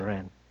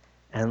children.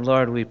 And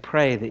Lord, we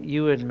pray that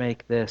you would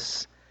make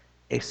this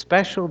a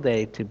special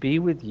day to be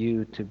with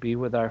you, to be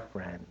with our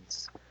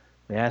friends.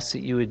 We ask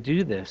that you would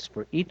do this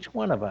for each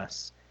one of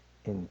us.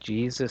 In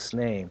Jesus'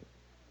 name,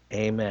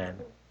 amen.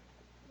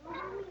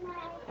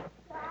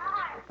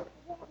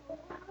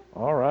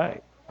 All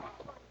right.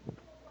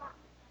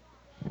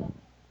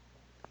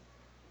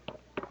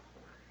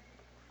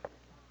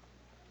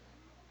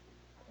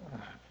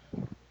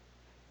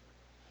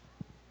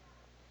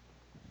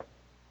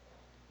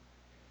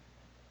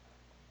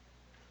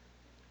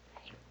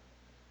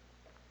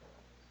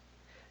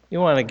 You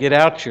want to get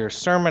out your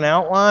sermon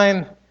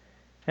outline,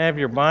 have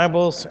your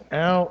Bibles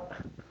out.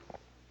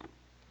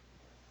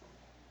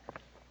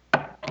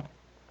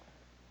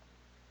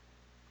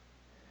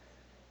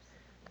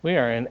 We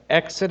are in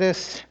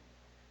Exodus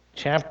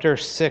chapter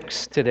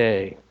 6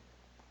 today.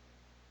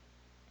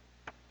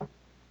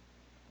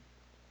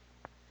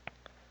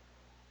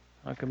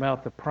 Talk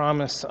about the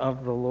promise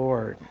of the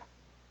Lord.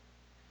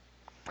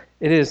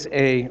 It is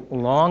a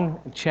long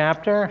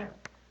chapter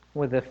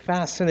with a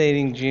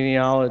fascinating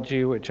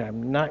genealogy, which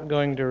I'm not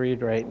going to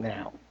read right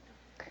now.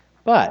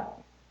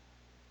 But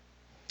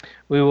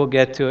we will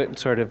get to it and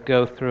sort of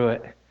go through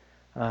it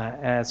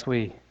as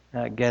we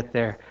get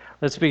there.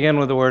 Let's begin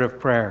with a word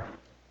of prayer.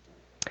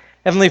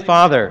 Heavenly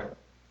Father,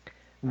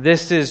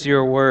 this is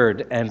your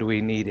word, and we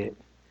need it.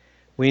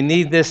 We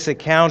need this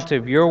account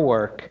of your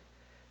work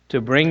to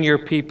bring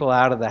your people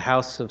out of the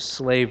house of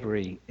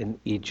slavery in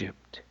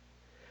Egypt.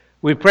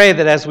 We pray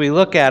that as we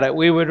look at it,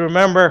 we would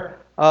remember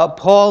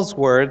Paul's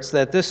words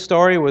that this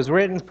story was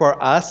written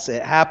for us,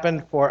 it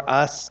happened for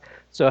us,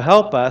 so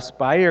help us,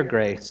 by your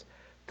grace,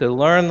 to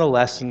learn the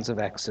lessons of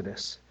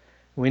Exodus.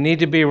 We need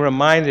to be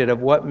reminded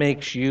of what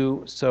makes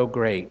you so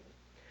great.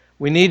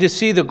 We need to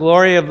see the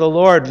glory of the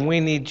Lord, and we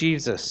need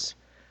Jesus.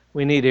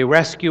 We need a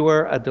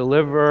rescuer, a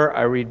deliverer,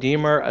 a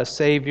redeemer, a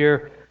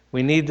savior.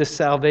 We need the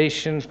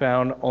salvation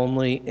found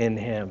only in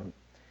him.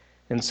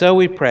 And so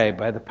we pray,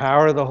 by the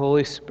power of the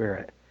Holy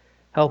Spirit,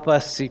 help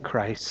us see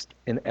Christ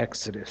in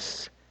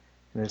Exodus.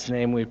 In his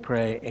name we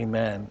pray,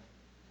 amen.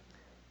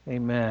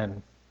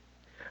 Amen.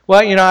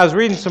 Well, I was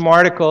reading some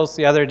articles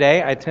the other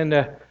day. I tend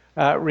to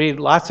read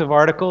lots of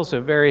articles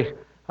at very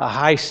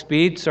high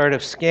speed, sort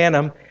of scan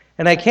them.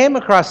 And I came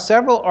across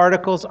several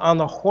articles on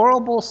the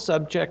horrible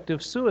subject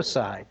of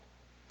suicide.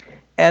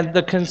 And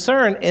the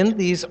concern in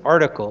these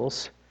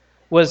articles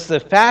was the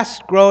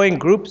fast-growing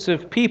groups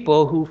of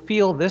people who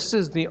feel this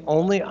is the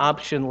only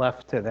option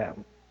left to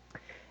them.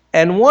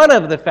 And one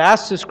of the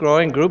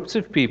fastest-growing groups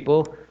of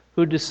people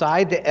who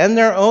decide to end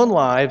their own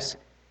lives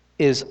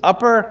is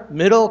upper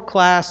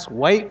middle-class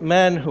white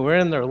men who are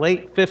in their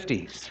late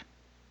 50s.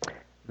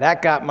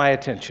 That got my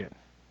attention.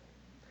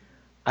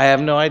 I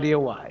have no idea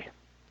why,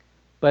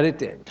 but it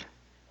did.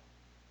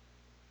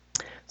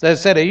 As I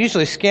said, I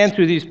usually scan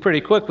through these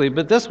pretty quickly,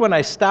 but this one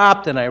I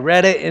stopped and I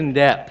read it in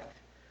depth.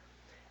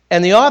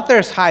 And the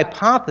author's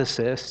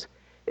hypothesis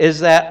is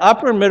that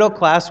upper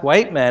middle-class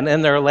white men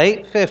in their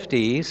late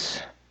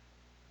 50s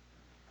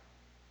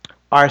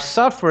are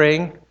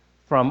suffering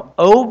from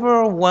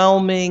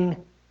overwhelming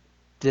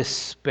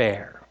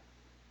despair.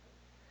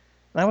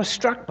 And I was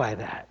struck by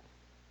that.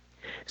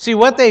 See,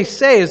 what they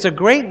say is a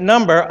great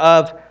number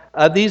of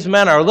these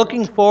men are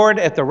looking forward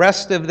at the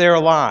rest of their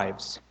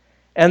lives,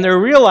 and they're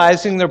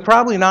realizing they're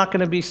probably not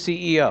going to be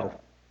CEO.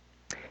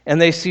 And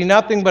they see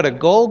nothing but a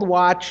gold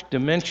watch,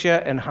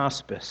 dementia, and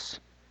hospice.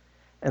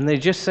 And they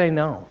just say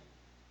no.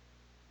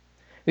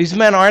 These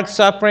men aren't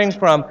suffering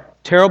from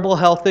terrible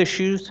health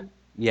issues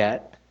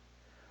yet.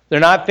 They're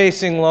not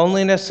facing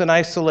loneliness and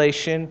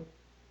isolation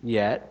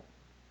yet.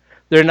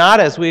 They're not,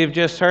 as we've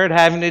just heard,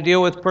 having to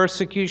deal with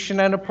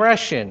persecution and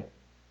oppression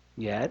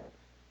yet.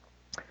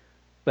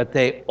 But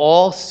they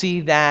all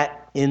see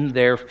that in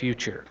their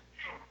future.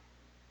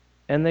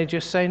 And they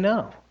just say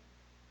no.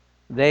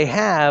 They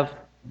have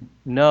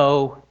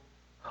no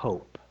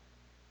hope.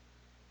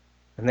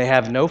 And they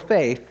have no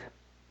faith.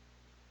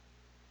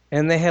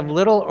 And they have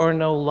little or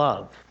no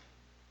love,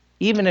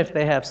 even if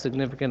they have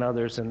significant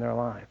others in their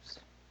lives.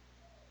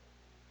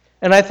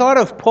 And I thought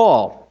of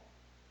Paul,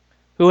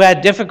 who had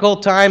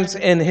difficult times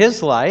in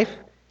his life.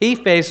 He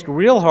faced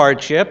real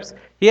hardships.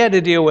 He had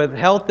to deal with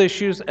health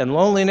issues and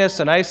loneliness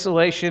and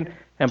isolation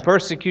and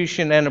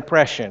persecution and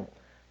oppression,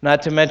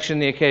 not to mention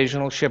the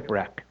occasional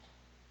shipwreck.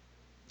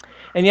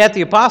 And yet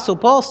the Apostle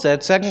Paul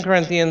said, 2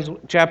 Corinthians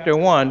chapter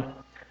 1,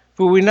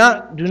 "For we do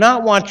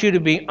not want you to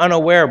be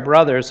unaware,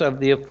 brothers, of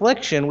the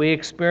affliction we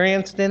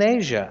experienced in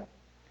Asia."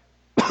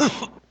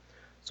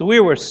 So we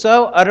were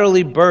so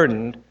utterly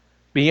burdened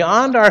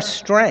beyond our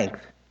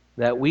strength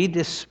that we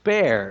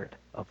despaired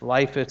of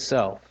life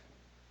itself.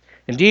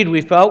 Indeed,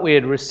 we felt we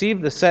had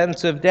received the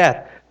sentence of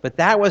death, but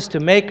that was to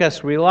make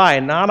us rely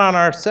not on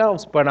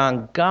ourselves, but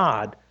on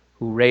God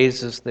who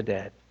raises the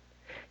dead.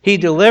 He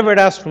delivered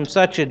us from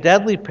such a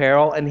deadly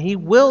peril, and he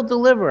will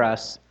deliver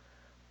us.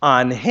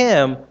 On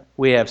him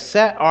we have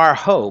set our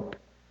hope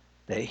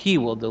that he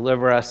will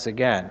deliver us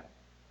again.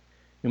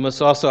 You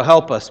must also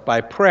help us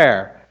by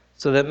prayer,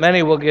 so that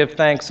many will give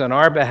thanks on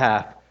our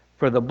behalf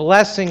for the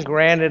blessing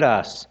granted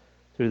us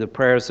through the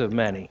prayers of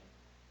many.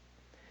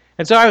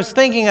 And so I was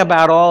thinking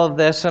about all of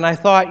this, and I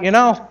thought,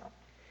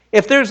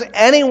 if there's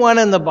anyone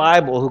in the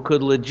Bible who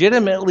could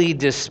legitimately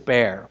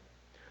despair,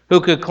 who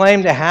could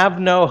claim to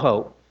have no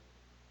hope,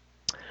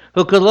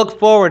 who could look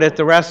forward at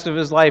the rest of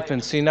his life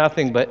and see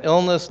nothing but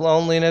illness,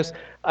 loneliness,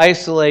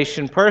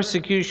 isolation,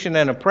 persecution,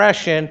 and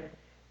oppression,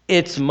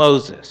 it's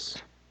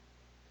Moses.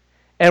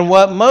 And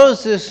what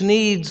Moses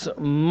needs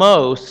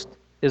most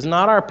is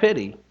not our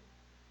pity,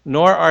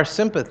 nor our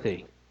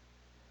sympathy.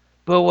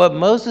 But what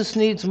Moses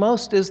needs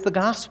most is the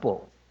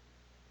gospel.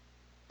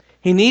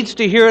 He needs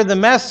to hear the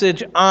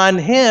message, on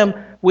him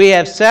we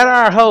have set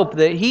our hope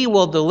that he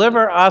will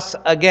deliver us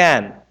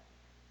again.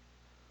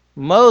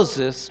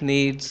 Moses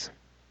needs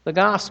the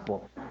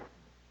gospel.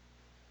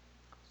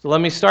 So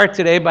let me start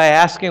today by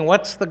asking,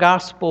 what's the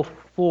gospel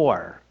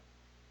for?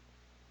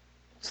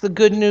 What's the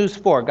good news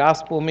for?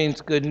 Gospel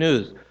means good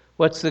news.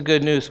 What's the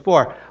good news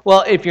for?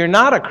 Well, if you're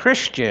not a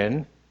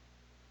Christian,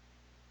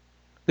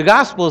 the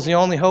gospel is the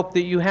only hope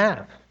that you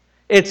have.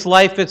 It's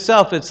life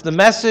itself. It's the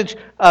message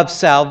of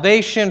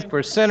salvation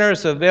for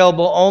sinners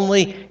available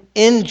only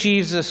in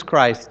Jesus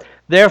Christ.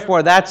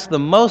 Therefore, that's the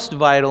most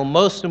vital,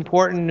 most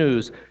important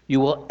news you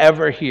will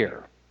ever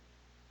hear.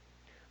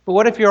 But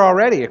what if you're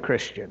already a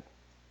Christian?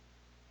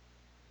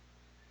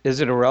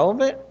 Is it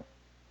irrelevant?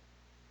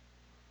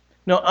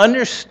 No,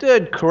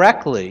 understood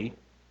correctly,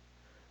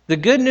 the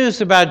good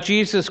news about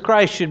Jesus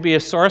Christ should be a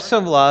source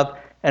of love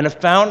and a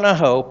fountain of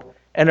hope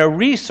and a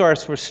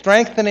resource for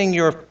strengthening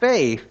your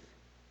faith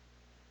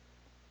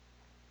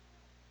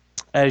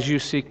as you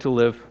seek to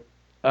live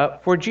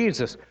for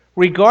Jesus,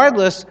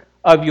 regardless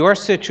of your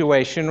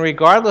situation,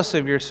 regardless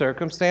of your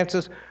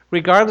circumstances,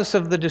 regardless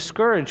of the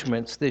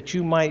discouragements that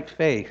you might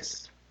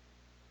face.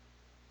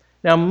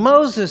 Now,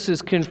 Moses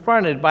is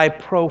confronted by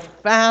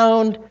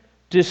profound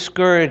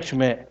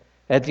discouragement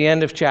at the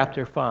end of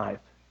chapter 5.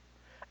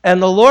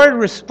 And the Lord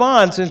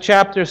responds in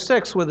chapter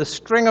 6 with a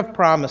string of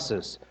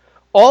promises,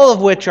 all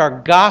of which are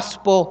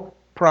gospel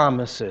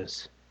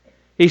promises.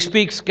 He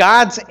speaks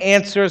God's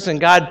answers, and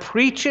God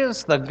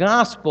preaches the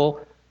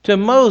gospel to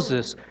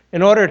Moses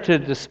in order to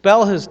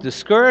dispel his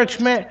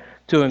discouragement,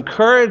 to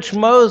encourage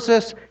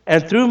Moses,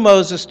 and through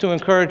Moses to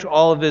encourage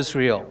all of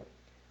Israel.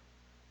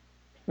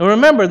 Now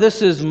remember,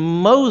 this is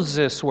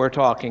Moses we're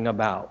talking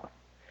about.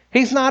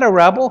 He's not a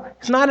rebel.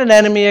 He's not an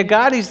enemy of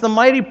God. He's the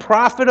mighty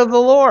prophet of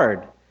the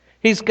Lord.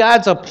 He's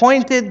God's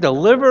appointed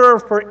deliverer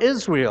for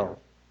Israel.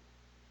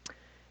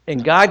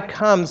 And God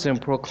comes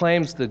and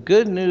proclaims the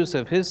good news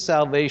of his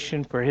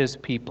salvation for his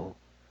people.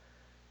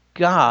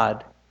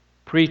 God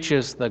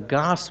preaches the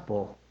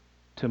gospel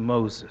to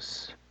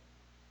Moses.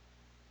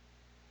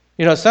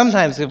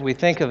 Sometimes if we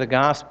think of the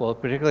gospel,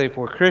 particularly if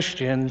we're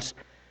Christians,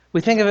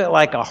 we think of it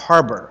like a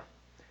harbor,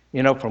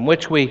 from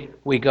which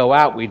we go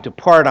out. We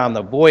depart on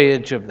the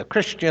voyage of the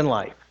Christian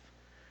life.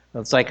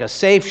 It's like a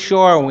safe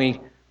shore, and we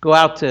go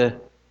out to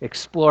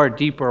explore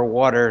deeper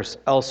waters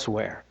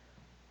elsewhere.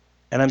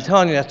 And I'm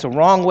telling you, that's a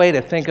wrong way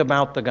to think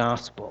about the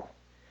gospel.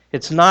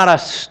 It's not a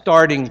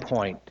starting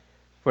point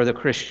for the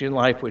Christian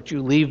life, which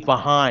you leave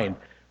behind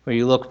where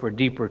you look for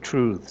deeper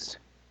truths.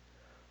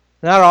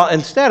 Not all.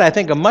 Instead, I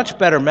think a much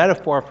better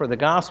metaphor for the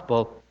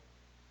gospel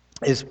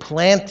is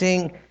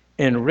planting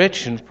in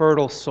rich and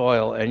fertile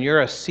soil, and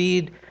you're a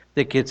seed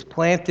that gets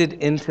planted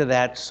into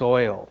that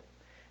soil.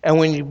 And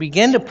when you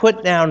begin to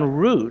put down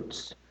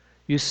roots,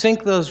 you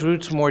sink those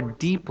roots more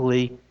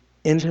deeply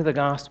into the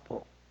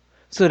gospel.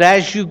 So that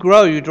as you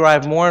grow, you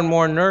derive more and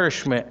more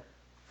nourishment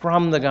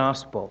from the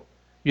gospel.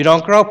 You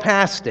don't grow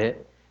past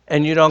it,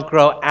 and you don't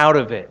grow out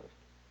of it,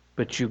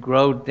 but you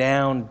grow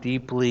down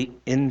deeply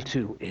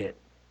into it.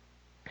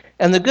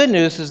 And the good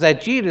news is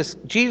that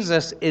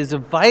Jesus is a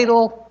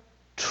vital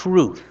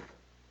truth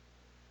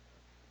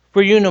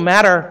for you, no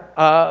matter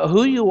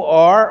who you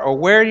are or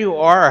where you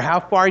are or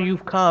how far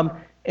you've come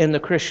in the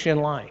Christian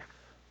life.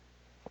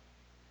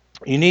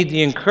 You need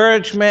the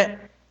encouragement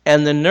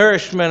and the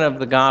nourishment of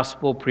the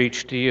gospel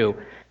preached to you.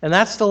 And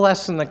that's the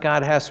lesson that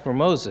God has for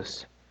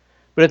Moses.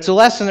 But it's a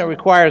lesson that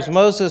requires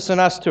Moses and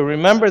us to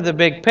remember the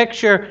big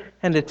picture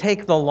and to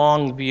take the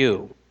long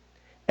view.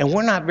 And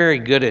we're not very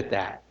good at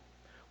that.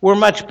 We're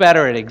much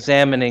better at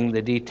examining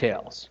the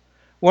details.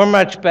 We're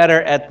much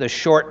better at the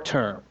short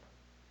term.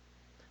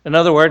 In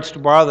other words, to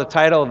borrow the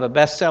title of a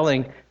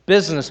best-selling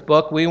business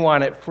book, we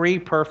want it free,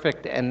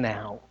 perfect, and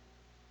now.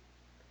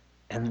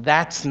 And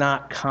that's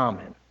not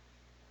common.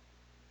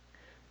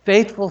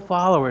 Faithful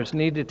followers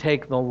need to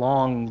take the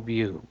long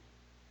view.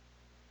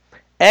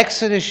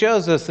 Exodus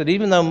shows us that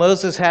even though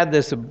Moses had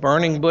this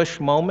burning bush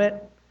moment,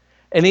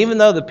 and even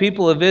though the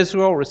people of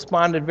Israel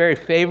responded very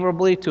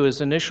favorably to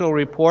his initial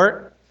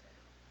report,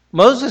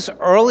 Moses'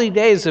 early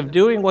days of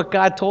doing what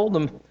God told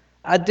him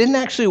didn't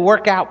actually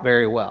work out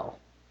very well.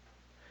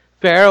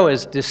 Pharaoh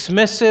is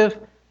dismissive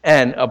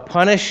and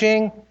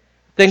punishing.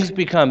 Things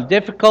become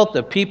difficult.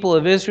 The people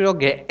of Israel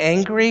get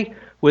angry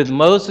with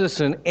Moses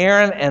and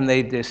Aaron, and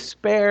they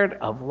despaired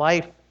of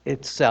life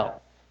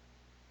itself.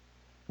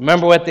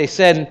 Remember what they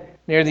said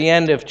near the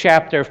end of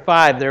chapter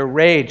 5. Their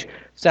rage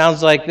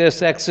sounds like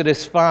this,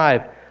 Exodus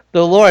 5.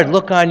 The Lord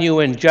look on you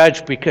and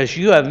judge, because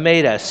you have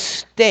made a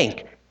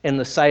stink in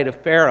the sight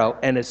of Pharaoh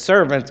and his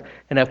servants,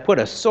 and have put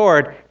a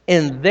sword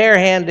in their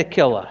hand to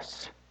kill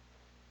us.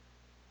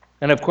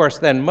 And of course,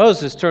 then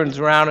Moses turns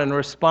around and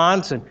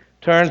responds and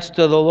turns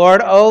to the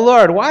Lord. Oh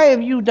Lord, why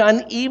have you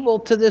done evil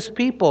to this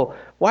people?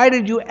 Why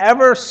did you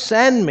ever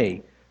send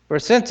me? For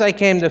since I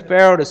came to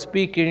Pharaoh to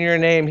speak in your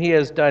name, he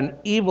has done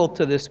evil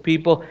to this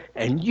people,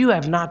 and you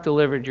have not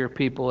delivered your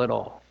people at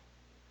all.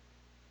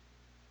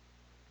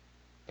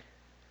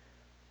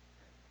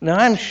 Now,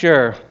 I'm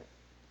sure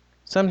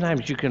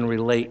sometimes you can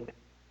relate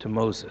to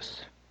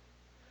Moses.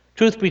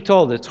 Truth be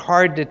told, it's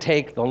hard to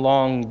take the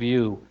long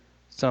view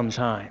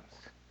sometimes.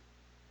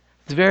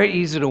 It's very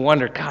easy to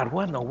wonder, God,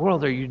 what in the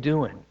world are you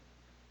doing?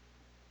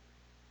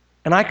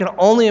 And I can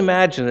only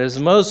imagine as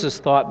Moses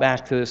thought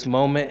back to this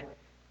moment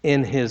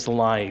in his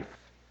life,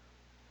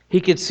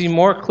 he could see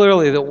more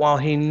clearly that while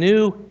he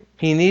knew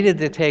he needed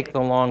to take the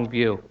long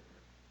view,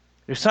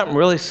 there's something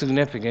really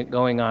significant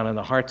going on in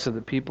the hearts of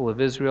the people of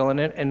Israel and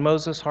in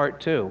Moses'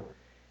 heart too.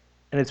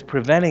 And it's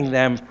preventing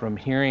them from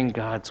hearing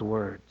God's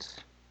words.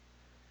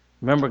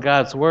 Remember,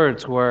 God's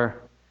words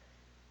were,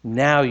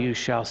 now you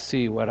shall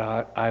see what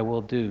I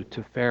will do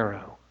to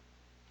Pharaoh.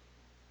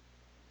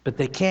 But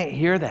they can't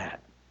hear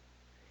that.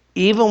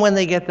 Even when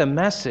they get the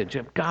message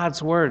of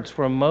God's words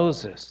from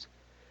Moses,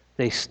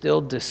 they still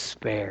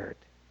despaired.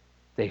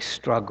 They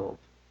struggled.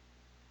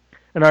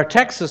 And our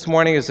text this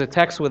morning is a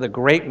text with a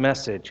great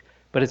message,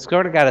 but it's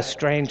sort of got a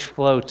strange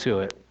flow to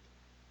it.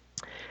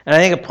 And I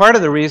think a part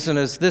of the reason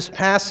is this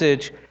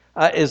passage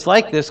is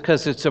like this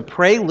because it's a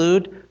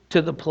prelude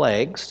to the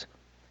plagues,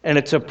 and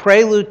it's a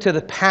prelude to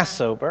the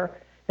Passover,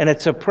 and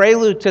it's a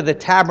prelude to the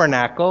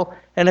tabernacle,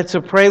 and it's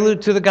a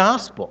prelude to the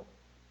gospel.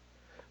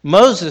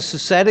 Moses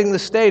is setting the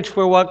stage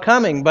for what's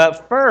coming,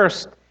 but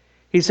first,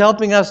 he's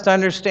helping us to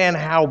understand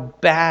how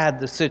bad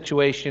the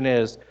situation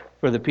is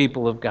for the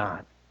people of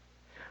God.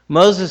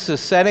 Moses is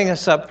setting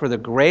us up for the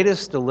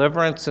greatest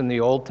deliverance in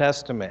the Old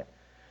Testament.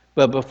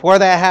 But before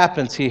that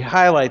happens, he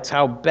highlights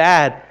how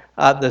bad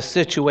the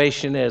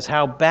situation is,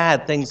 how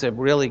bad things have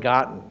really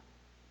gotten.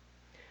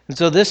 And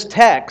so this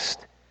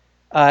text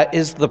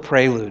is the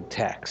prelude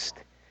text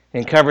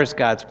and covers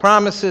God's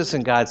promises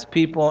and God's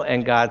people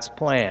and God's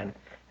plan.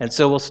 And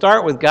so we'll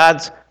start with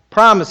God's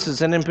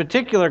promises, and in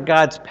particular,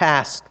 God's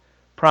past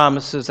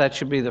promises. That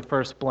should be the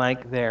first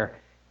blank there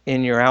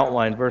in your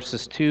outline,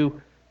 verses 2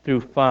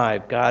 through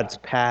 5, God's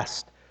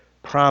past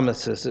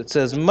promises. It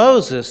says,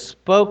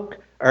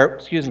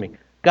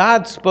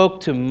 God spoke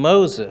to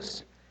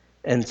Moses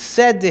and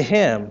said to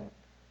him,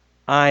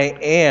 I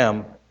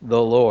am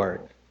the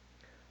Lord.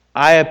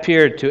 I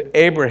appeared to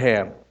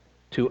Abraham,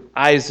 to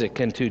Isaac,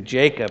 and to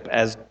Jacob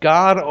as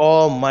God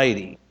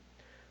Almighty.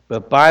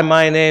 But by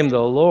my name,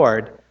 the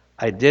Lord,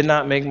 I did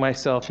not make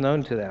myself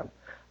known to them.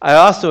 I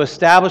also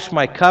established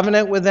my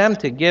covenant with them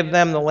to give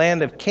them the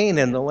land of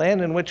Canaan, the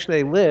land in which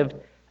they lived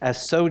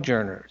as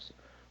sojourners.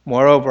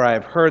 Moreover, I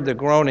have heard the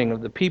groaning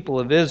of the people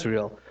of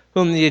Israel,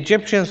 whom the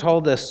Egyptians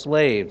hold as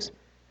slaves,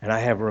 and I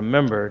have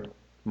remembered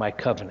my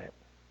covenant.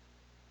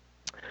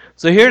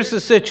 So here's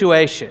the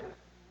situation.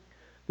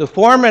 The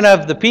foreman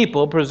of the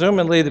people,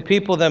 presumably the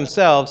people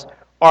themselves,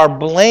 are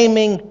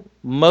blaming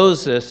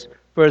Moses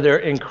for their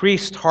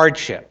increased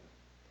hardship,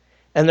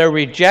 and they're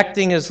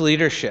rejecting his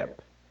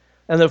leadership.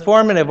 And the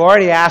foremen have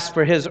already asked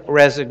for his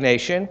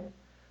resignation.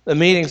 The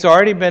meeting's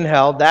already been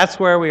held. That's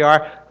where we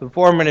are. The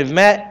foremen have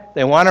met.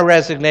 They want a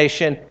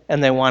resignation,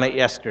 and they want it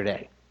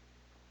yesterday.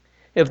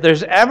 If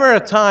there's ever a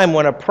time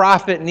when a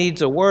prophet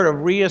needs a word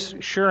of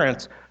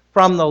reassurance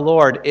from the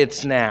Lord,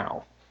 it's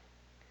now.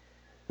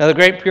 Now, the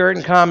great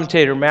Puritan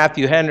commentator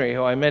Matthew Henry,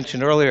 who I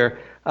mentioned earlier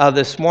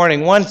this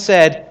morning, once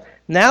said,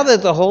 now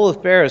that the whole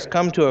affair has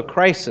come to a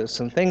crisis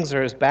and things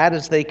are as bad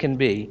as they can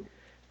be,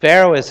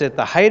 Pharaoh is at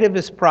the height of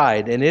his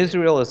pride and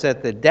Israel is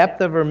at the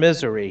depth of her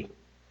misery,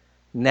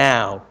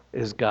 now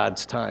is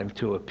God's time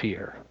to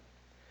appear.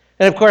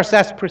 And of course,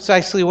 that's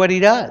precisely what he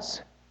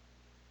does.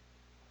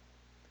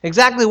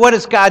 Exactly what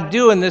does God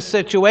do in this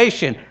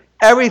situation?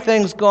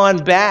 Everything's gone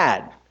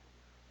bad.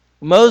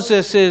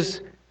 Moses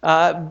is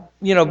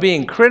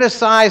being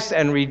criticized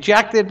and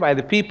rejected by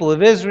the people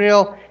of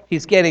Israel.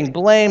 He's getting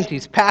blamed.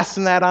 He's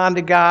passing that on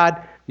to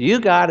God. You,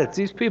 God, it's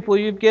these people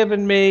you've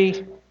given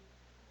me.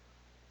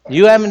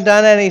 You haven't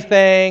done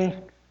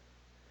anything.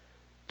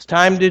 It's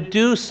time to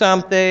do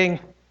something.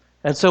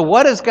 And so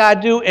what does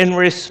God do in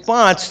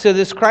response to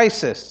this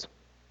crisis?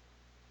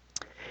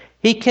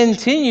 He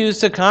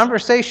continues the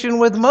conversation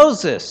with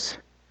Moses,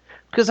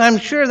 because I'm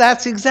sure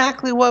that's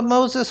exactly what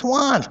Moses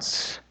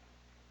wants.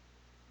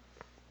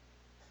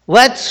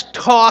 Let's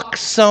talk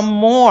some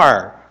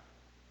more.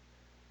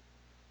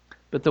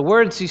 But the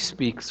words he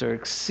speaks are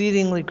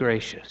exceedingly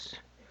gracious,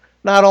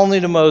 not only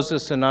to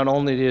Moses and not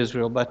only to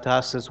Israel, but to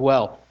us as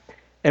well.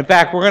 In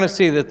fact, we're going to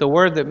see that the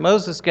word that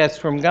Moses gets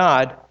from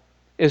God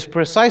is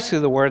precisely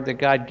the word that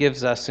God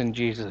gives us in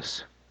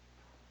Jesus.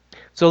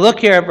 So look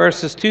here at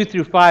verses 2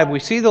 through 5. We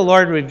see the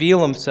Lord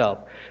reveal himself.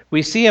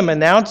 We see him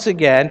announce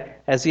again,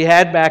 as he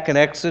had back in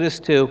Exodus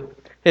 2,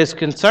 his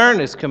concern,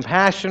 his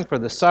compassion for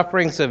the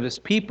sufferings of his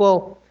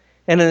people.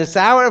 And in this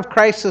hour of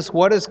crisis,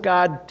 what does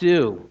God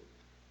do?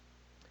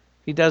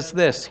 He does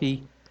this.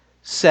 He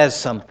says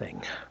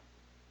something.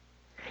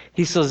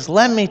 He says,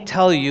 let me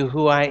tell you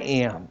who I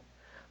am.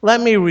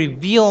 Let me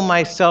reveal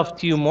myself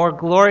to you more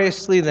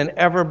gloriously than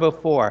ever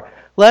before.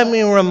 Let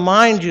me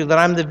remind you that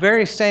I'm the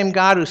very same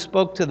God who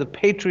spoke to the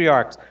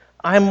patriarchs.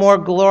 I'm more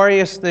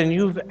glorious than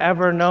you've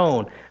ever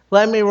known.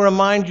 Let me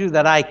remind you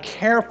that I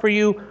care for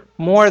you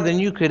more than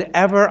you could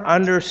ever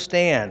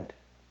understand.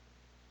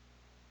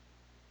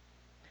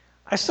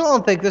 I still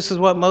don't think this is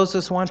what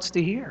Moses wants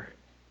to hear.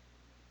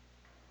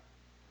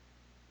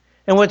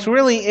 And what's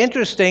really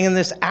interesting, in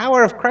this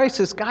hour of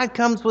crisis, God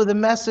comes with a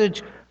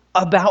message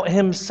about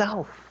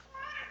himself.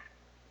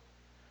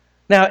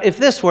 Now, if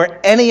this were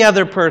any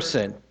other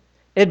person,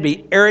 it'd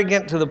be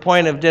arrogant to the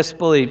point of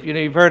disbelief. You know,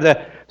 you've heard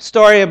the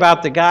story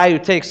about the guy who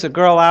takes a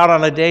girl out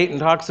on a date and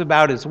talks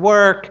about his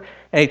work,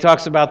 and he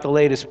talks about the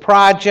latest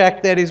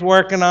project that he's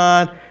working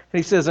on, and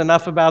he says,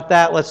 enough about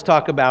that, let's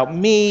talk about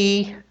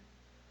me.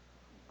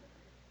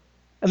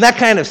 And that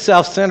kind of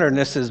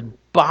self-centeredness is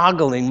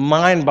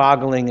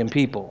mind-boggling in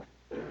people.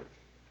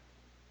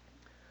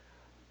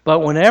 But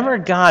whenever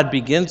God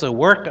begins a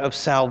work of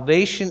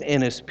salvation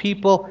in his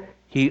people,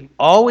 he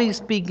always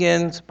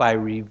begins by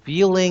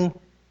revealing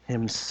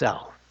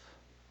himself.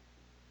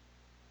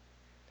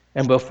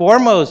 And before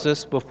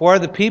Moses, before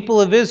the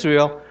people of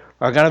Israel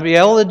are going to be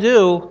able to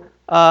do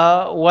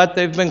what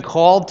they've been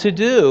called to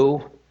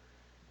do,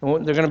 they're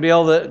going to be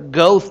able to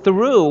go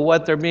through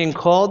what they're being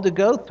called to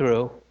go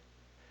through,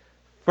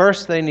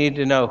 first they need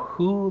to know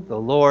who the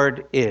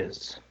Lord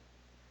is.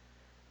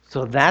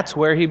 So that's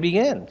where he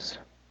begins.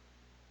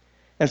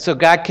 And so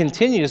God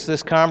continues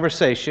this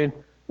conversation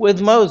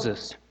with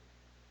Moses.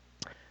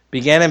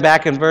 Beginning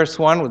back in verse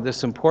 1 with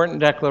this important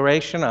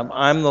declaration of,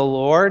 I'm the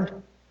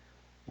Lord.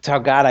 It's how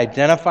God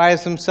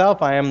identifies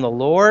himself. I am the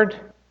Lord.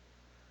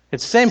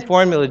 It's the same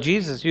formula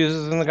Jesus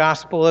uses in the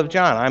Gospel of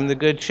John. I'm the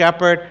good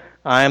shepherd.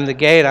 I am the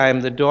gate. I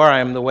am the door. I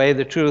am the way,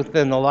 the truth,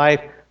 and the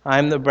life. I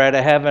am the bread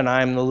of heaven.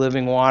 I am the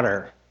living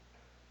water.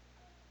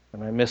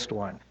 And I missed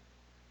one.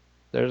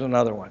 There's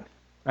another one.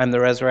 I'm the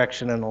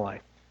resurrection and the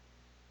life.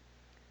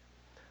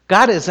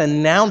 God is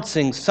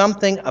announcing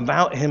something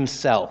about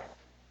himself.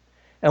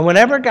 And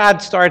whenever God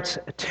starts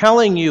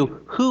telling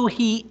you who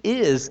he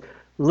is,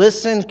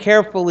 listen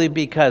carefully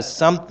because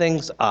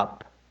something's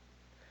up.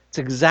 It's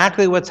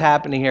exactly what's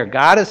happening here.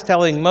 God is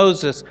telling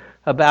Moses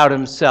about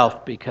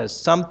himself because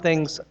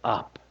something's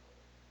up.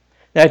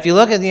 Now, if you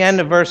look at the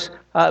end of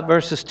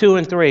verses 2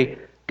 and 3,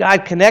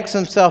 God connects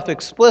himself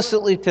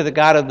explicitly to the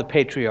God of the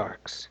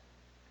patriarchs.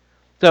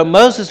 So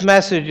Moses'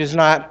 message is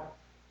not,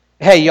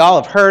 hey,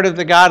 y'all have heard of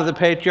the God of the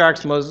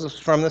patriarchs. Moses was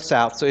from the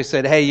south. So he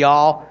said, hey,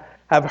 y'all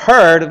have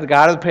heard of the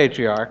God of the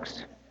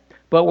patriarchs,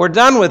 but we're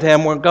done with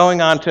him. We're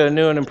going on to a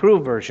new and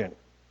improved version.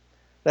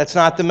 That's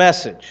not the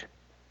message.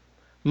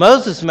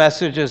 Moses'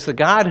 message is the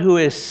God who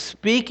is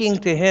speaking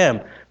to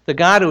him, the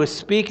God who is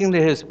speaking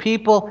to his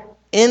people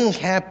in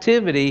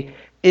captivity,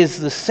 is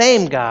the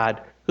same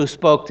God who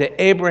spoke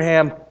to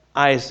Abraham,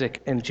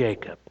 Isaac, and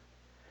Jacob.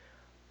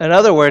 In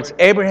other words,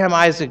 Abraham,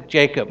 Isaac,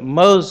 Jacob,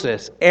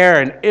 Moses,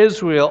 Aaron,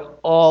 Israel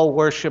all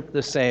worship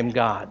the same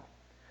God.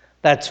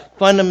 That's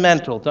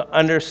fundamental to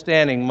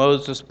understanding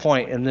Moses'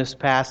 point in this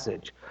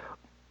passage.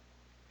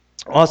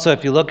 Also,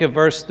 if you look at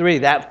verse 3,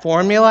 that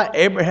formula,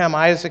 Abraham,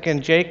 Isaac,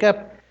 and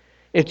Jacob,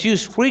 it's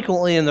used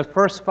frequently in the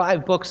first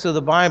 5 books of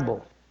the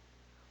Bible.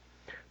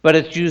 But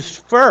it's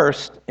used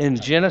first in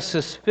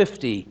Genesis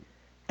 50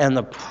 and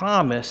the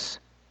promise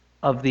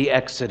of the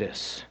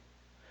Exodus.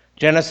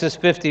 Genesis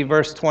 50,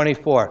 verse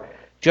 24.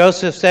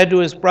 Joseph said to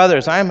his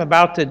brothers, I am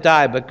about to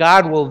die, but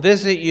God will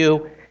visit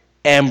you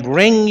and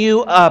bring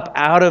you up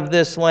out of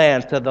this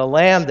land to the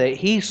land that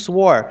he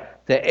swore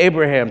to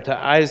Abraham, to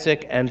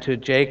Isaac, and to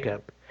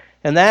Jacob.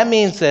 And that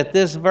means that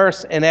this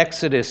verse in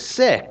Exodus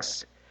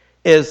 6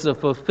 is the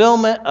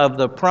fulfillment of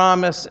the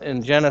promise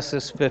in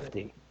Genesis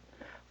 50.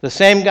 The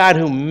same God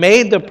who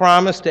made the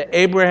promise to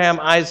Abraham,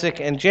 Isaac,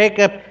 and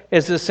Jacob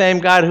is the same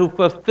God who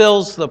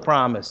fulfills the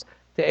promise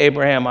to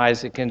Abraham,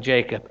 Isaac, and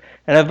Jacob.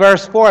 And in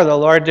verse 4, the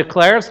Lord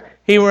declares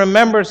he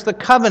remembers the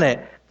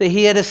covenant that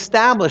he had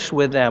established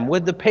with them,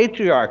 with the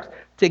patriarchs,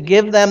 to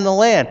give them the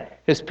land.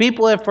 His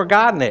people have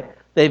forgotten it.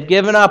 They've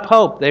given up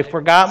hope. They've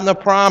forgotten the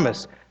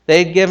promise.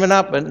 They've given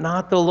up, but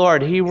not the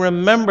Lord. He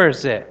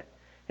remembers it.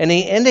 And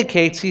he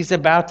indicates he's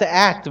about to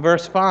act.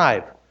 Verse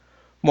 5.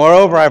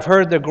 Moreover, I've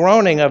heard the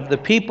groaning of the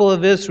people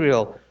of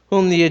Israel,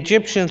 whom the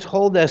Egyptians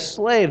hold as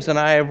slaves, and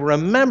I have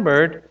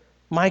remembered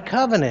my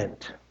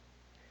covenant.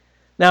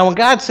 Now, when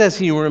God says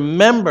he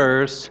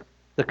remembers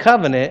the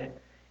covenant,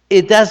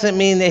 it doesn't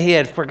mean that he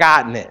had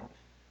forgotten it.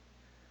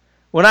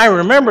 When I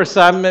remember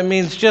something, it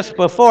means just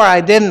before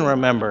I didn't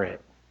remember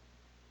it.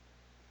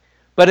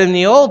 But in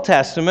the Old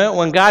Testament,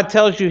 when God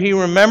tells you he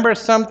remembers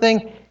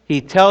something,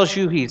 he tells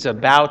you he's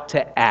about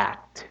to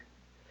act.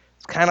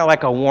 It's kind of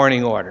like a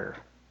warning order.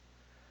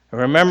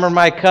 Remember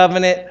my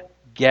covenant,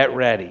 get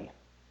ready.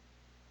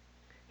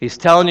 He's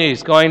telling you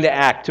he's going to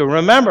act. To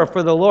remember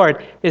for the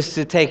Lord is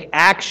to take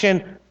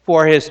action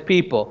for his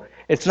people.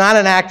 It's not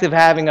an act of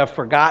having a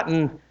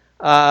forgotten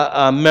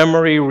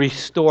memory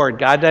restored.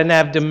 God doesn't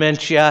have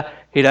dementia.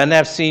 He doesn't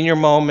have senior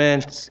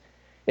moments.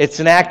 It's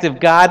an act of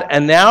God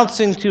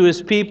announcing to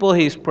his people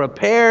he's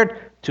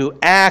prepared to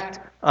act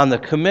on the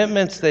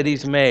commitments that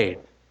he's made.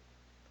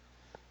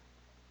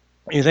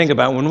 You think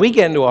about it, when we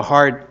get into a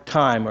hard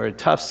time or a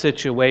tough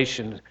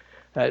situation,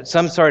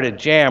 some sort of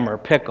jam or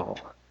pickle.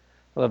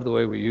 I love the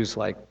way we use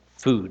like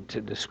food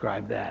to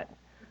describe that.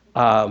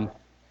 But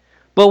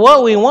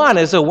what we want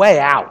is a way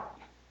out.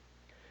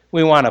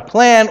 We want a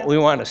plan, we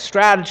want a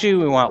strategy,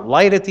 we want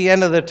light at the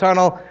end of the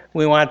tunnel,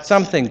 we want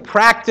something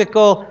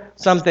practical,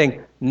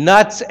 something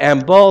nuts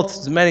and bolts,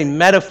 as many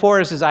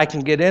metaphors as I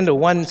can get into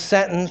one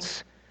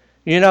sentence.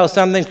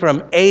 Something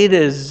from A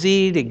to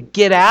Z to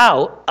get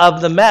out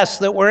of the mess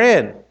that we're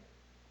in.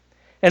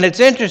 And it's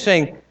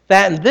interesting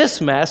that in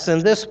this mess, in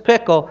this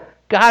pickle,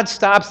 God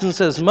stops and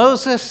says,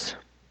 Moses,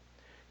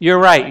 you're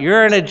right.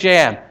 You're in a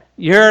jam.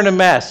 You're in a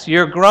mess.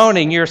 You're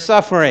groaning. You're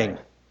suffering.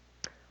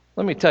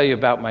 Let me tell you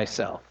about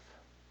myself.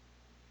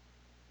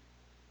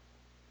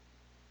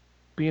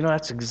 But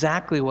that's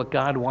exactly what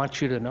God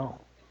wants you to know.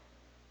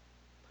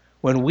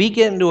 When we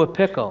get into a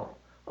pickle,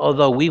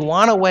 although we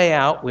want a way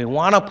out, we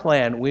want a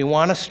plan, we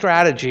want a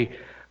strategy,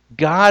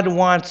 God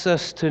wants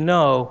us to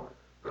know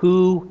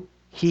who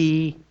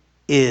he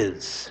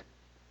is.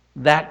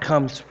 That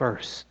comes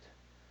first.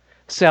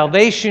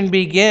 Salvation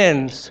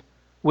begins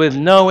with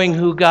knowing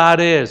who God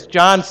is.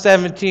 John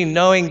 17,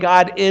 knowing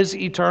God is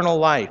eternal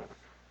life.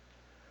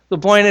 The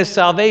point is,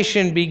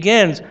 salvation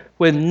begins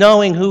with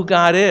knowing who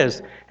God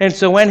is. And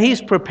so when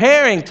he's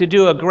preparing to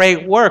do a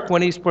great work,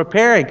 when he's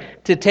preparing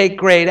to take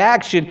great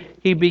action,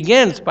 he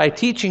begins by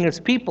teaching his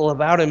people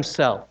about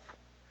himself.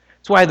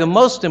 That's why the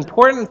most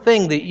important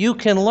thing that you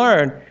can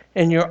learn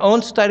in your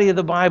own study of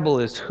the Bible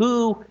is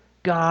who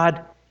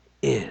God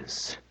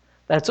is.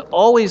 That's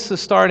always the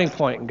starting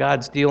point in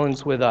God's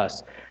dealings with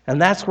us.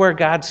 And that's where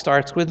God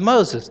starts with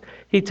Moses.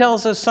 He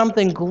tells us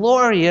something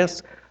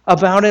glorious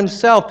about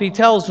himself. He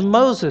tells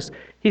Moses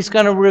he's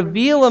going to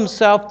reveal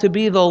himself to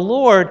be the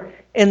Lord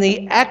in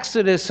the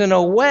Exodus in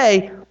a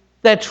way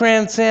that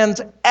transcends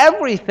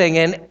everything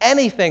and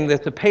anything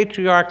that the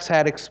patriarchs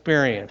had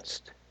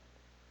experienced.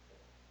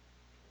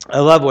 I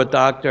love what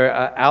Dr.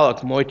 Alec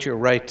Moitcher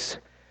writes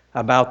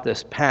about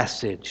this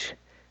passage.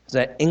 He's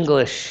an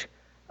English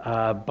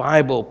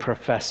Bible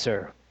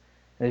professor.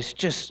 It's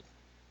just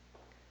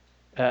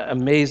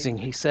amazing.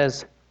 He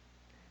says,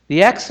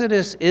 the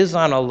Exodus is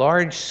on a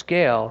large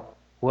scale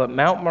what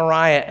Mount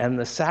Moriah and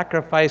the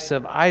sacrifice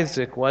of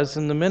Isaac was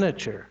in the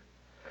miniature.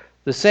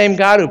 The same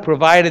God who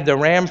provided the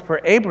ram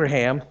for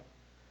Abraham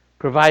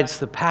provides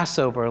the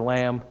Passover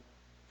lamb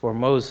for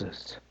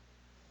Moses.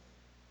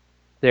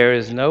 There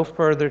is no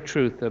further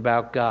truth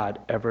about God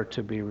ever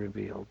to be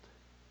revealed.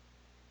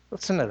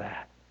 Listen to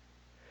that.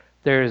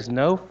 There is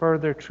no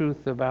further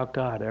truth about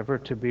God ever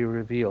to be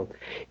revealed.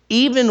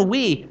 Even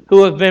we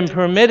who have been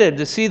permitted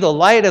to see the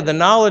light of the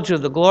knowledge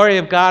of the glory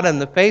of God in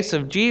the face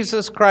of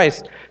Jesus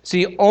Christ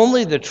see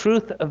only the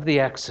truth of the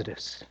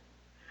Exodus.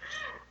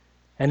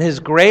 And his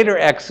greater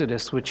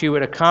Exodus, which he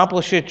would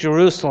accomplish at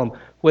Jerusalem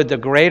with the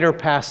greater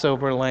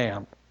Passover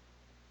lamb.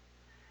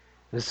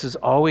 This is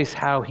always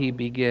how he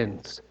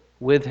begins,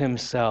 with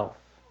himself.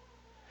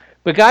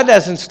 But God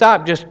doesn't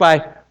stop just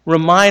by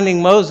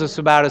reminding Moses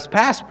about his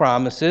past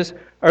promises,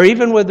 or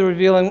even with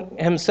revealing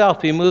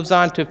himself. He moves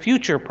on to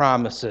future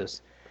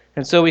promises.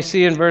 And so we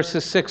see in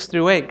verses 6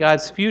 through 8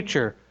 God's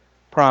future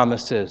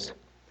promises.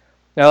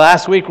 Now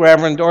last week,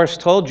 Reverend Dorst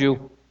told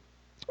you,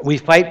 we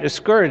fight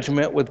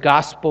discouragement with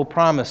gospel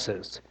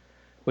promises.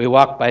 We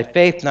walk by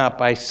faith, not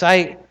by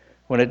sight.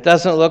 When it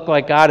doesn't look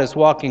like God is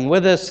walking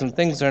with us and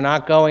things are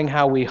not going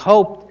how we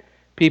hoped,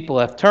 people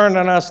have turned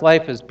on us,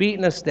 life has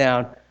beaten us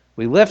down,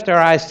 we lift our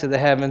eyes to the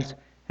heavens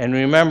and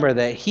remember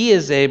that he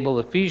is able,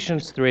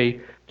 Ephesians 3,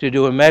 to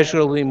do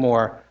immeasurably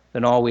more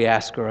than all we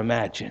ask or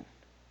imagine.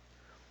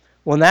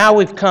 Well, now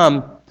we've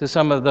come to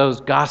some of those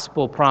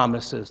gospel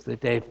promises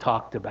that Dave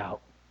talked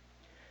about.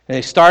 And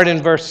they start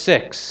in verse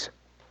 6.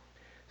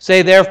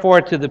 Say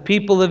therefore to the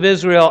people of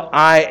Israel,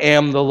 I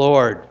am the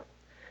Lord.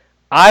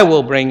 I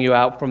will bring you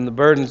out from the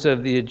burdens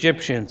of the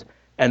Egyptians,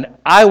 and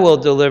I will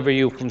deliver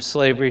you from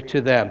slavery to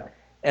them.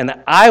 And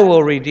I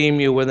will redeem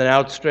you with an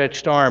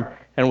outstretched arm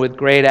and with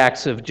great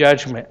acts of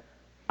judgment.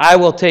 I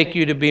will take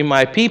you to be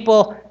my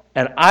people,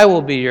 and I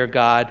will be your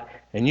God,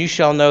 and you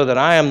shall know that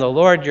I am the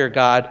Lord your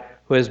God,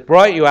 who has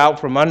brought you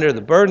out from under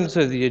the burdens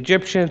of the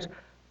Egyptians.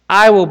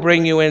 I will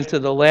bring you into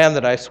the land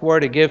that I swore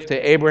to give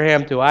to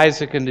Abraham, to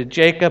Isaac, and to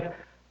Jacob.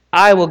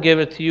 I will give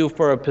it to you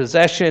for a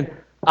possession.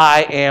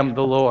 I am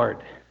the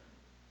Lord.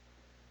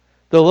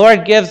 The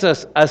Lord gives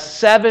us a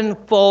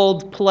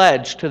sevenfold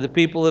pledge to the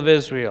people of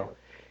Israel.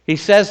 He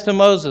says to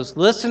Moses,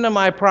 listen to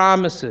my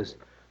promises.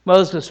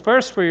 Moses,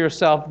 first for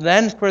yourself,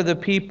 then for the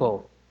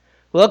people.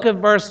 Look at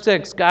verse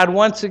 6. God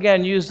once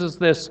again uses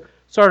this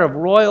sort of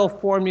royal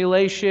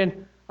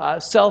formulation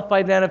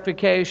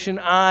self-identification,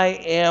 I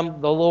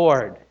am the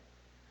Lord.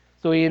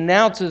 So he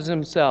announces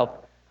himself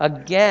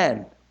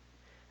again.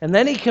 And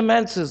then he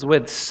commences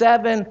with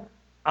 7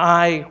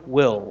 I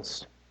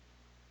wills.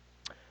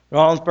 They're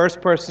all in first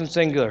person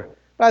singular.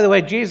 By the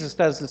way, Jesus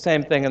does the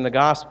same thing in the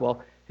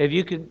gospel. If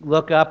you could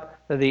look up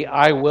the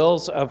I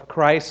wills of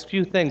Christ,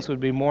 few things would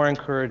be more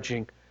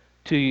encouraging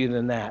to you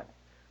than that.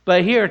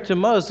 But here to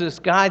Moses,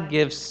 God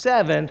gives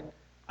 7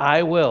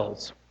 I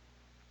wills.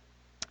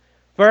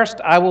 First,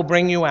 I will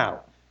bring you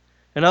out.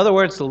 In other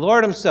words, the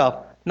Lord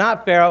himself,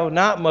 not Pharaoh,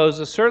 not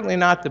Moses, certainly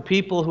not the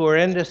people who are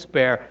in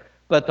despair,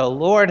 but the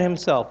Lord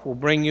himself will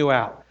bring you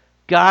out.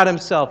 God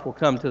himself will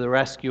come to the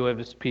rescue of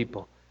his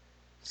people.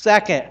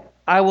 Second,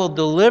 I will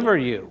deliver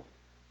you.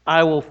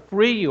 I will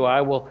free you.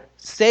 I will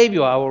save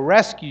you. I will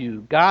rescue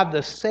you. God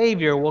the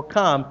Savior will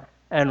come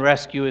and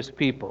rescue his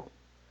people.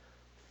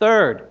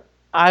 Third,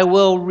 I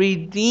will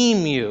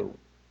redeem you.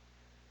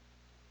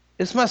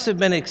 This must have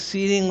been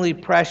exceedingly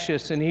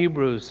precious in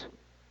Hebrews.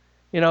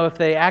 If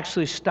they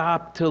actually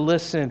stopped to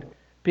listen,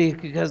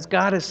 because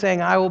God is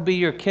saying, I will be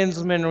your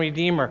kinsman and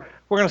redeemer.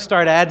 We're going to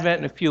start Advent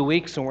in a few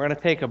weeks, and we're going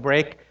to take a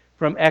break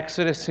from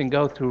Exodus and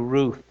go through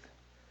Ruth,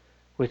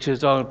 which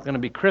is all going to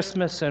be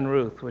Christmas, and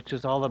Ruth, which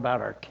is all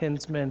about our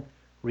kinsman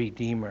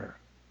redeemer.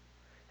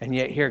 And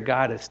yet here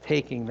God is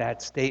taking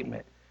that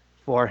statement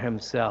for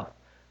himself.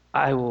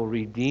 I will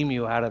redeem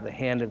you out of the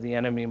hand of the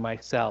enemy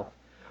myself.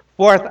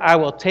 Fourth, I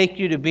will take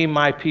you to be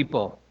my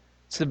people.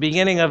 It's the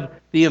beginning of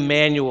the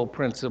Emmanuel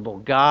principle,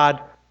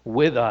 God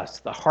with us,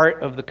 the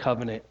heart of the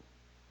covenant.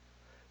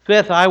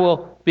 Fifth, I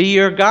will be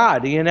your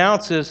God. He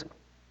announces,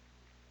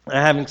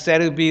 having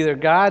said he'll be their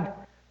God,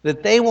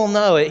 that they will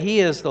know that he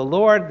is the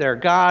Lord, their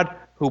God,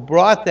 who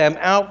brought them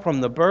out from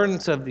the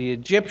burdens of the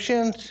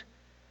Egyptians.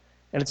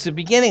 And it's the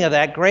beginning of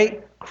that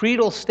great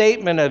creedal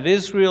statement of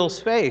Israel's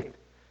faith,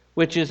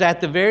 which is at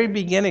the very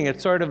beginning.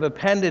 It's sort of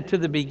appended to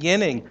the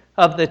beginning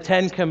of the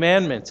 10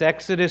 Commandments.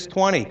 Exodus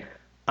 20.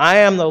 I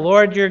am the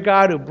Lord your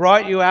God who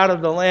brought you out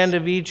of the land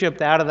of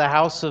Egypt, out of the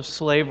house of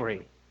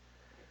slavery.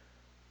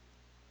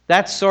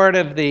 That's sort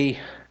of it's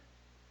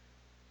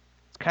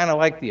kind of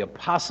like the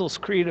Apostles'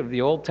 Creed of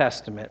the Old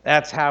Testament.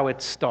 That's how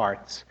it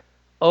starts.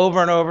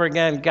 Over and over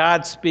again,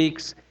 God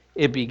speaks.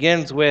 It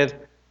begins with,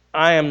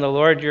 I am the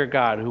Lord your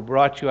God who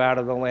brought you out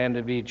of the land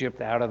of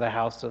Egypt, out of the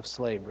house of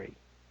slavery.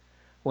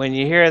 When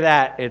you hear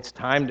that, it's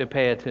time to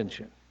pay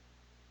attention.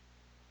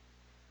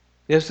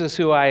 This is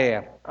who I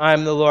am.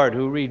 I'm the Lord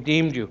who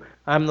redeemed you.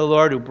 I'm the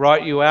Lord who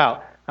brought you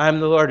out. I'm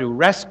the Lord who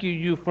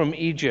rescued you from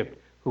Egypt,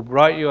 who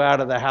brought you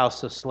out of the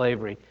house of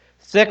slavery.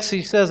 6,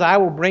 he says, I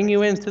will bring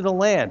you into the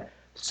land.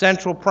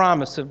 Central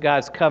promise of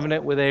God's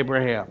covenant with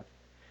Abraham.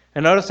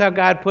 And notice how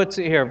God puts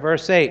it here.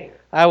 Verse 8,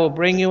 I will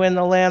bring you in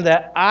the land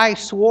that I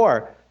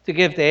swore to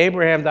give to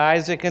Abraham, to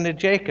Isaac, and to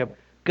Jacob.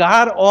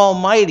 God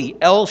Almighty,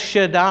 El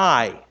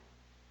Shaddai,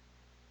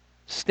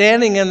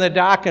 standing in the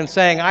dock and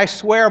saying, I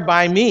swear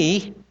by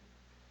me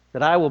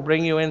that I will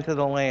bring you into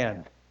the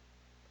land.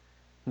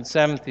 And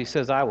 7th, he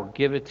says, I will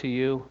give it to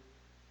you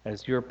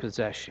as your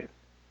possession.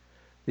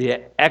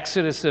 The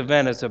Exodus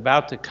event is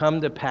about to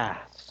come to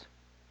pass.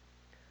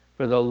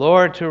 For the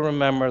Lord to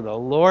remember, the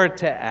Lord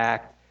to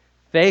act,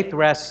 faith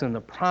rests in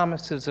the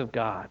promises of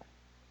God.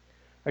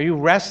 Are you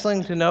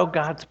wrestling to know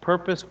God's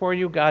purpose for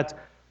you, God's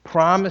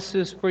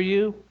promises for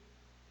you?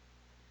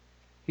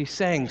 He's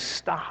saying,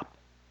 stop,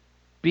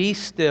 be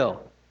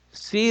still,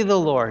 see the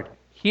Lord,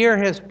 hear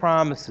his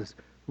promises,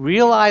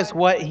 realize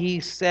what he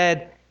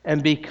said,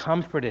 and be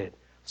comforted.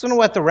 Listen to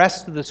what the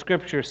rest of the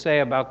scriptures say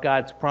about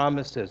God's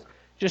promises.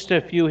 Just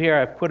a few here,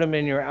 I've put them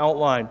in your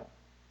outline.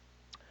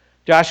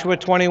 Joshua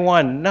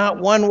 21, not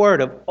one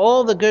word of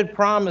all the good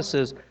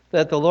promises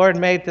that the Lord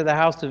made to the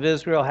house of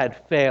Israel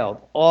had failed.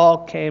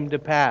 All came to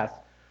pass.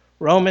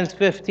 Romans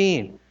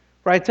 15,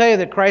 for I tell you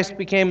that Christ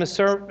became a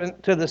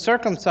servant to the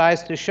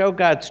circumcised to show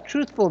God's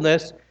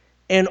truthfulness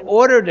in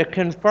order to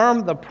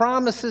confirm the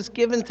promises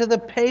given to the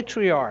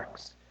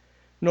patriarchs,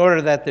 in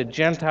order that the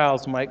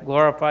Gentiles might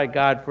glorify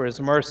God for his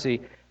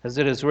mercy, as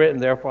it is written,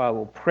 therefore I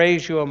will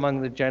praise you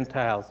among the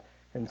Gentiles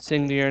and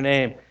sing to your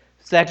name.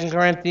 2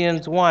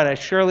 Corinthians 1, as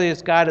surely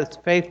as God is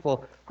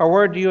faithful, our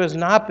word to you has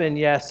not been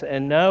yes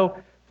and no,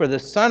 for the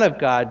Son of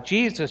God,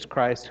 Jesus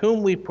Christ,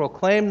 whom we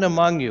proclaimed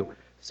among you,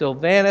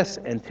 Silvanus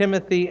and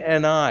Timothy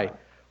and I,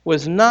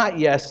 was not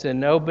yes and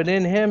no, but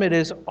in him it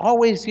is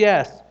always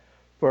yes,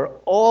 for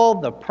all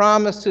the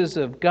promises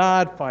of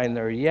God find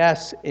their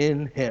yes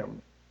in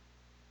him.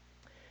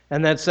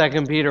 And then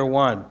 2 Peter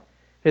 1,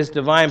 his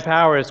divine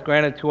power has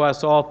granted to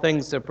us all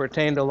things that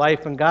pertain to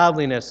life and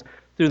godliness,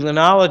 through the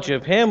knowledge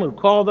of him who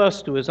called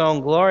us to his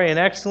own glory and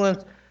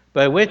excellence,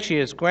 by which he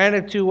has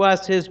granted to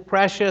us his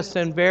precious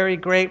and very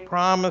great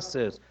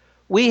promises.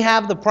 We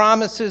have the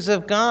promises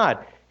of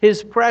God,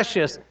 his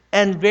precious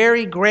and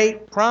very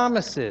great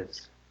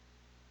promises.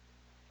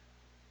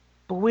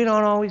 But we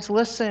don't always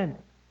listen.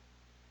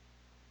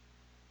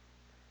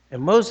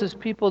 And Moses'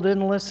 people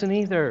didn't listen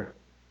either.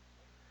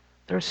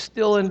 They're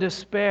still in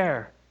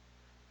despair.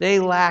 They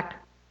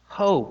lack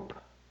hope.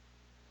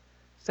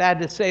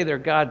 Sad to say, they're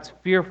God's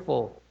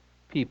fearful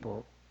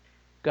people.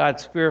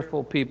 God's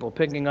fearful people,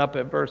 picking up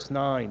at verse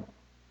 9.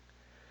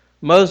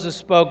 Moses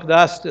spoke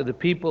thus to the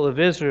people of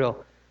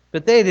Israel,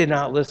 but they did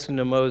not listen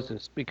to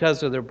Moses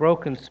because of their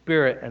broken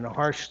spirit and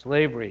harsh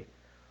slavery.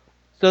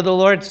 So the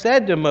Lord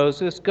said to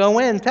Moses, "Go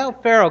in, tell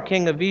Pharaoh,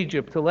 king of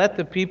Egypt, to let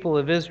the people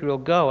of Israel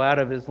go out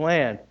of his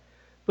land."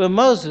 But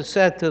Moses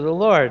said to the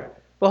Lord,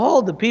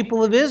 "Behold, the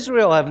people of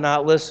Israel have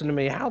not listened to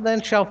me. How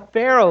then shall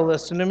Pharaoh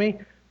listen to me?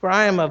 For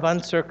I am of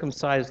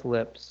uncircumcised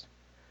lips."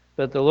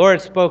 But the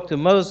Lord spoke to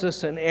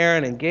Moses and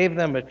Aaron and gave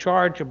them a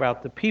charge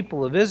about the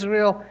people of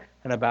Israel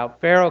and about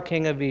Pharaoh,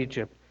 king of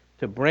Egypt,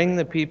 to bring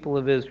the people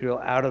of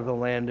Israel out of the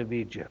land of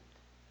Egypt.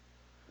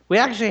 We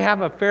actually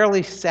have a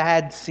fairly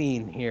sad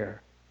scene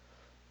here.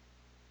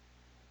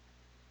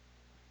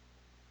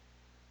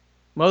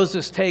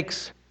 Moses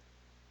takes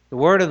the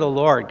word of the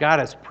Lord. God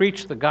has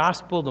preached the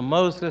gospel to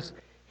Moses.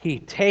 He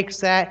takes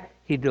that,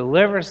 he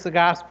delivers the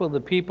gospel to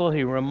the people,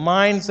 he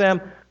reminds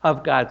them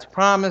of God's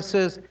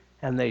promises,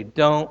 and they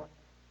don't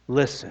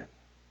listen.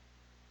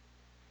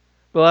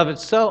 Beloved,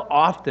 so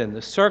often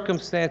the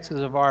circumstances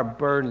of our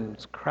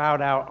burdens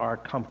crowd out our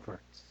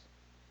comforts.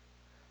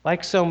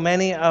 Like so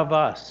many of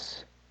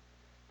us,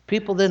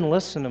 people didn't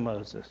listen to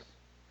Moses.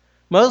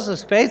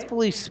 Moses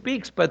faithfully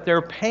speaks, but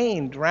their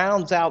pain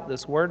drowns out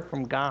this word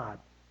from God.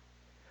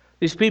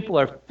 These people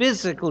are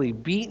physically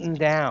beaten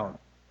down,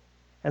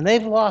 and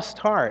they've lost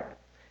heart.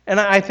 And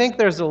I think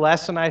there's a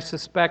lesson, I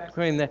suspect,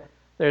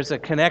 there's a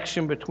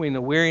connection between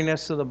the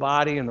weariness of the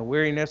body and the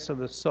weariness of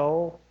the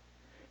soul.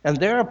 And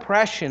their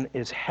oppression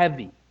is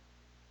heavy.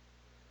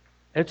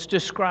 It's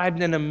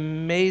described in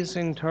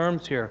amazing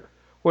terms here.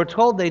 We're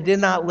told they did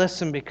not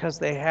listen because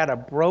they had a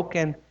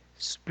broken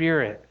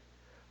spirit.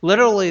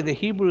 Literally, the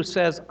Hebrew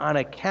says, on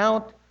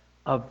account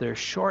of their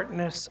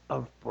shortness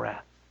of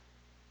breath.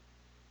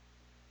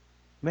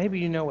 Maybe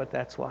you know what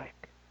that's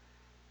like.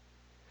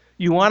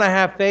 You want to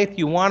have faith,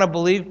 you want to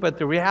believe, but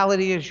the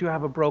reality is you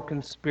have a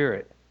broken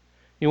spirit.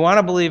 You want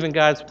to believe in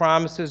God's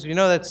promises. You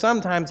know that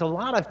sometimes, a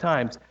lot of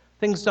times,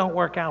 things don't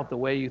work out the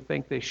way you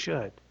think they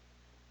should.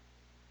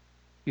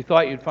 You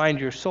thought you'd find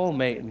your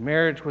soulmate and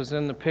marriage was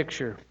in the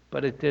picture,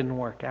 but it didn't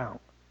work out.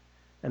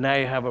 And now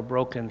you have a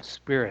broken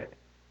spirit,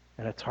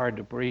 and it's hard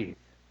to breathe.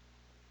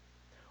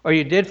 Or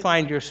you did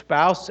find your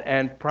spouse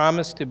and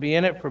promised to be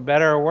in it for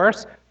better or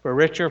worse, for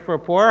richer, for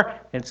poor,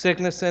 in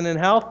sickness and in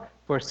health,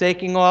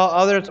 forsaking all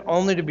others,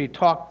 only to be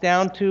talked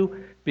down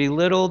to,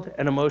 belittled,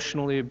 and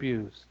emotionally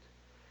abused.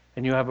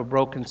 And you have a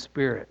broken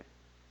spirit,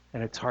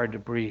 and it's hard to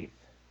breathe.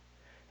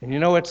 And you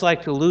know what it's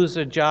like to lose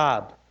a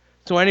job.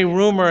 So any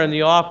rumor in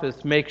the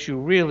office makes you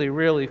really,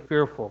 really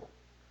fearful.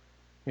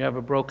 You have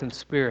a broken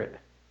spirit,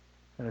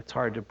 and it's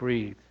hard to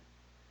breathe.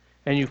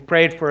 And you've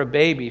prayed for a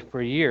baby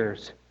for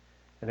years,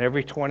 and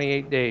every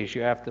 28 days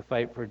you have to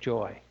fight for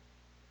joy.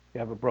 You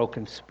have a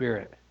broken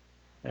spirit,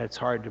 and it's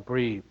hard to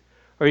breathe.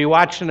 Or you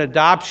watch an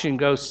adoption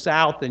go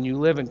south, and you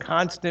live in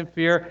constant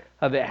fear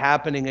of it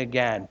happening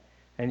again,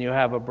 and you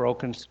have a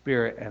broken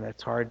spirit, and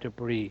it's hard to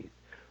breathe.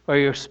 Or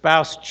your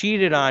spouse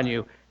cheated on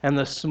you, and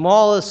the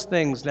smallest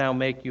things now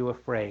make you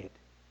afraid.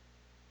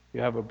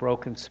 You have a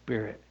broken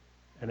spirit,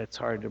 and it's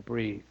hard to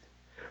breathe.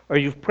 Or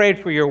you've prayed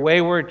for your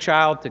wayward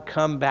child to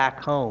come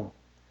back home,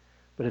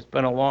 but it's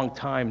been a long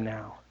time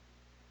now.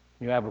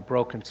 You have a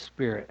broken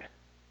spirit,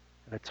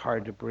 and it's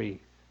hard to breathe.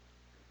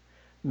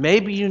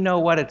 Maybe you know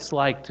what it's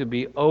like to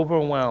be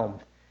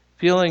overwhelmed,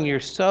 feeling you're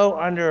so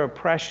under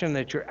oppression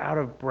that you're out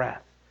of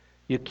breath.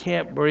 You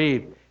can't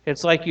breathe.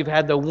 It's like you've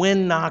had the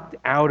wind knocked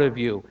out of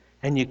you,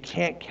 and you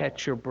can't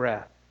catch your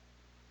breath.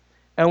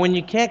 And when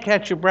you can't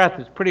catch your breath,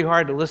 it's pretty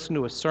hard to listen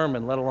to a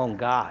sermon, let alone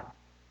God.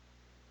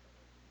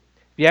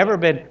 Have you ever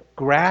been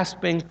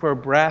grasping for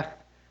breath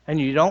and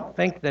you don't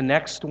think the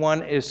next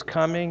one is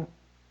coming?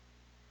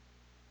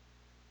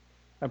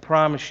 I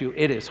promise you,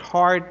 it is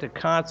hard to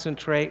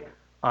concentrate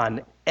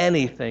on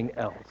anything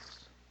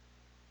else.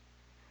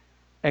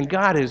 And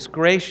God is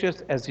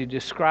gracious as He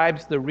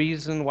describes the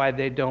reason why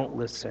they don't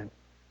listen.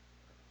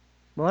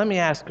 Well, let me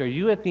ask, are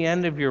you at the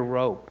end of your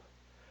rope?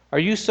 Are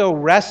you so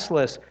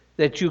restless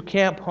that you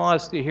can't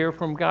pause to hear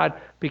from God?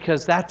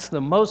 Because that's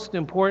the most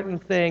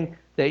important thing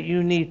that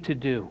you need to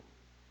do.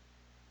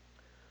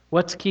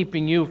 What's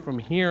keeping you from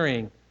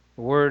hearing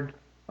the word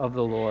of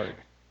the Lord?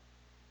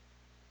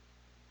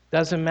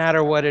 Doesn't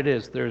matter what it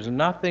is. There's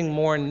nothing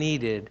more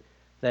needed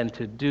than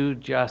to do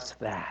just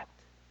that.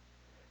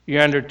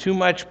 You're under too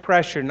much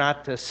pressure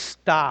not to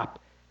stop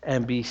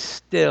and be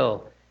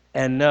still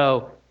and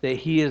know that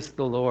He is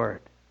the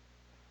Lord,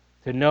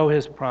 to know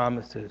His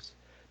promises.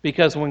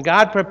 Because when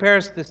God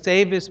prepares to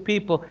save His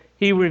people,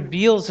 He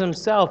reveals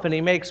Himself and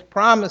He makes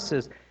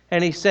promises.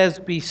 And He says,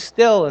 be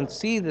still and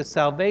see the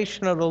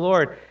salvation of the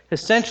Lord.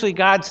 Essentially,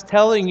 God's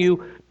telling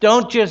you,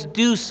 don't just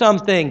do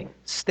something,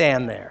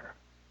 stand there.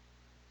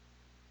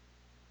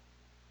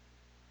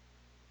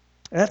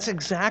 And that's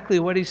exactly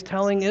what He's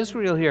telling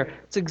Israel here.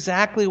 It's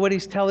exactly what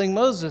He's telling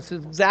Moses.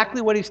 It's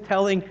exactly what He's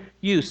telling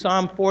you.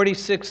 Psalm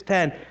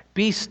 46:10,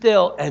 be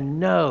still and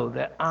know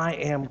that I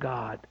am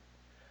God.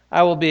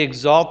 I will be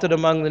exalted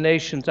among the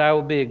nations. I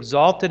will be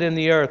exalted in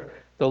the earth.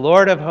 The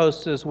Lord of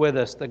hosts is with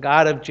us. The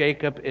God of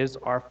Jacob is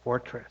our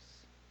fortress.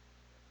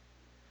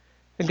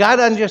 And God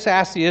doesn't just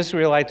ask the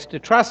Israelites to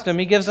trust him.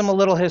 He gives them a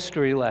little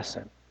history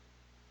lesson.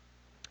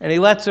 And he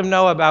lets them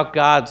know about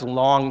God's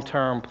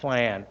long-term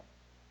plan.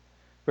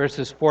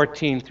 Verses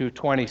 14 through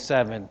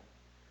 27,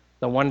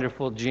 the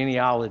wonderful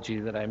genealogy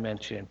that I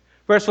mentioned.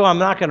 First of all, I'm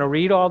not going to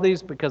read all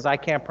these because I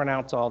can't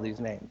pronounce all these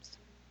names.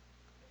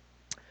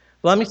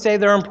 But let me say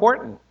they're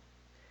important.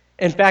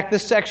 In fact,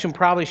 this section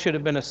probably should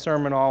have been a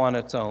sermon all on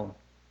its own.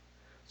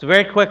 So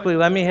very quickly,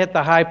 let me hit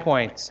the high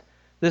points.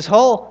 This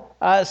whole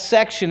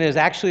section is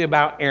actually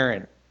about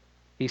Aaron.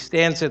 He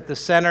stands at the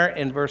center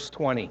in verse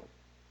 20.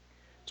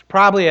 It's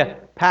probably a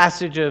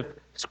passage of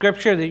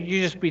Scripture that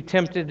you just be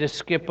tempted to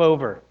skip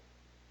over.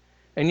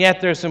 And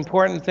yet there's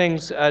important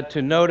things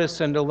to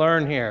notice and to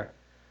learn here.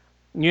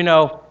 You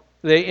know,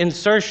 the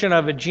insertion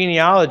of a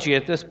genealogy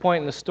at this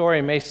point in the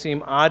story may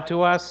seem odd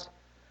to us,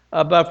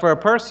 but for a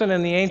person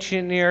in the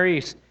ancient Near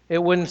East,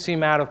 it wouldn't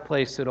seem out of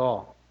place at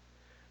all.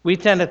 We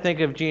tend to think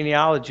of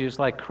genealogies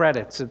like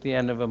credits at the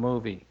end of a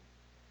movie.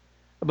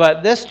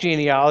 But this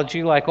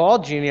genealogy, like all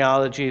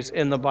genealogies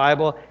in the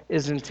Bible,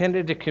 is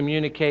intended to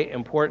communicate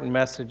important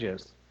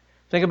messages.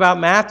 Think about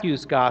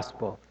Matthew's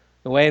gospel.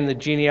 The way in the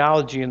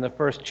genealogy in the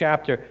first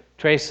chapter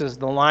traces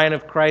the line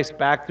of Christ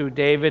back through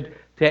David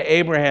to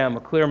Abraham,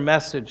 a clear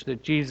message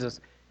that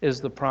Jesus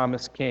is the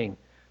promised king.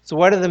 So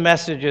what are the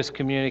messages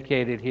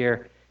communicated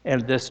here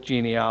in this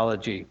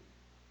genealogy?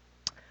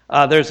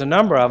 There's a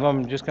number of them.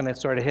 I'm just going to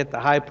sort of hit the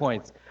high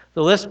points.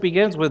 The list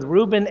begins with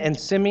Reuben and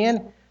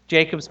Simeon,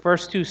 Jacob's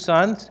first two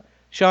sons,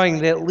 showing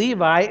that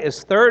Levi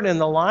is third in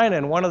the line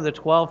and one of the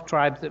 12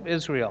 tribes of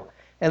Israel.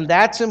 And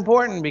that's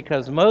important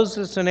because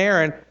Moses and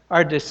Aaron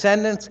are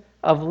descendants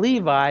of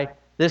Levi.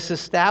 This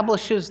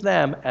establishes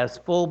them as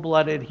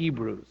full-blooded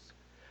Hebrews,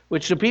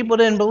 which the people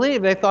didn't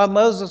believe. They thought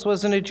Moses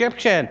was an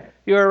Egyptian.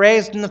 You were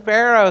raised in the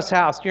Pharaoh's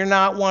house. You're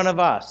not one of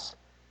us.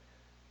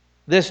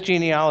 This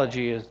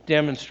genealogy is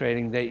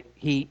demonstrating that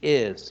he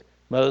is,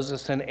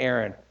 Moses and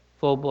Aaron,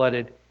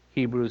 full-blooded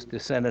Hebrews,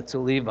 descendants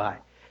of Levi.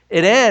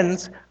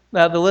 The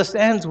list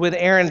ends with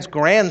Aaron's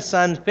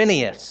grandson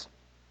Phinehas,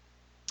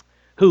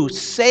 who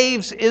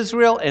saves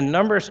Israel in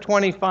Numbers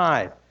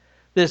 25.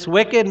 This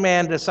wicked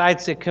man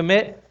decides to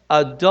commit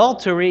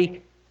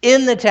adultery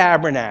in the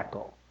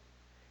tabernacle.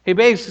 He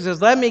basically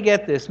says, let me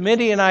get this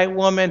Midianite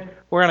woman.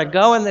 We're going to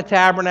go in the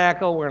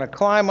tabernacle. We're going to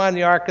climb on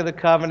the Ark of the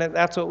Covenant.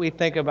 That's what we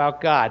think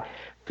about God.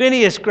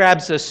 Phinehas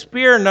grabs a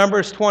spear,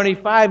 Numbers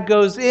 25,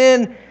 goes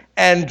in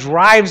and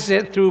drives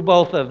it through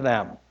both of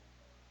them.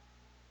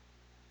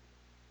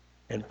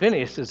 And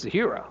Phinehas is the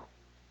hero.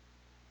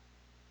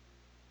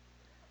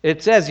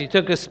 It says he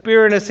took a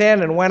spear in his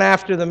hand and went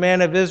after the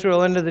man of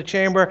Israel into the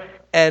chamber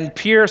and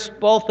pierced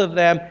both of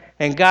them.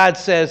 And God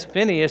says,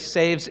 Phinehas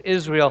saves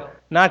Israel,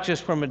 not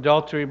just from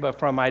adultery, but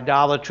from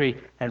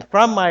idolatry and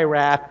from my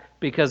wrath,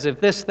 because if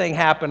this thing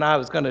happened, I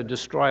was going to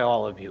destroy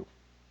all of you.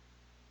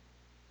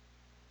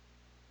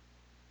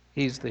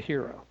 He's the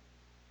hero.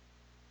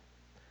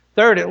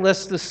 Third, it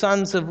lists the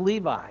sons of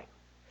Levi.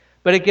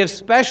 But it gives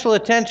special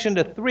attention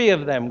to three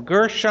of them,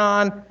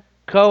 Gershon,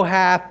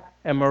 Kohath,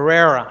 and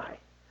Merari.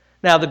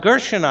 Now, the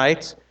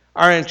Gershonites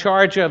are in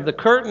charge of the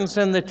curtains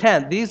and the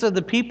tent. These are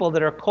the people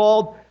that are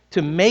called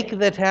to make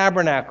the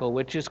tabernacle,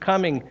 which is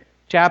coming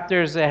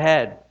chapters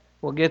ahead.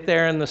 We'll get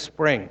there in the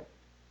spring.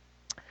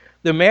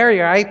 The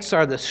Merarites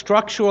are the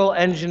structural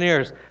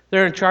engineers.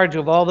 They're in charge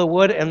of all the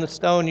wood and the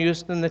stone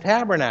used in the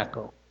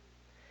tabernacle.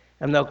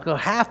 And the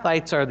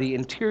Kohathites are the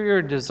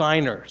interior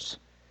designers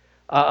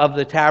of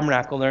the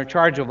tabernacle. They're in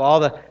charge of all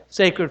the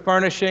sacred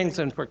furnishings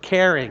and for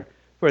caring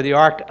for the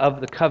Ark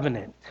of the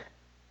Covenant.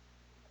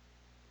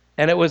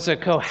 And it was a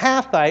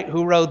Kohathite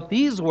who wrote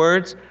these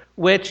words,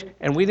 which,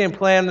 and we didn't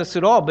plan this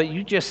at all, but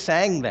you just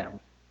sang them.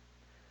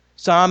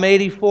 Psalm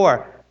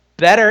 84,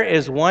 better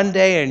is one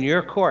day in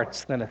your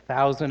courts than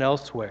 1,000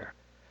 elsewhere.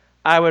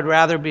 I would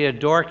rather be a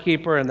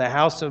doorkeeper in the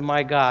house of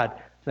my God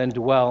than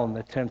dwell in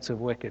the tents of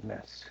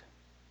wickedness.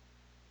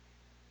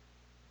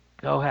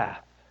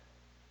 Kohath.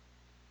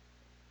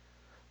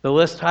 The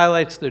list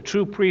highlights the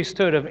true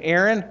priesthood of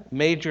Aaron,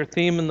 major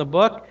theme in the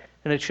book,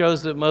 and it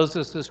shows that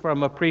Moses is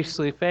from a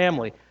priestly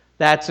family.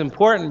 That's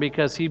important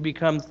because he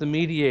becomes the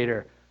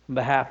mediator on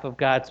behalf of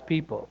God's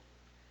people.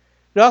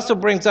 It also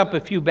brings up a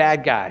few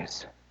bad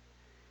guys.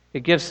 It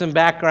gives some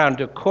background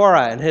to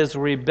Korah and his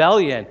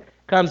rebellion.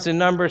 Comes in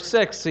number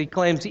 6. He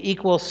claims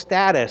equal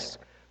status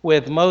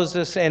with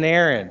Moses and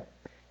Aaron.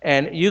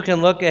 And you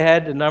can look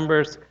ahead to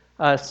Numbers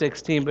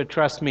 16, but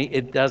trust me,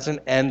 it doesn't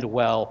end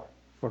well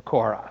for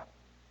Korah.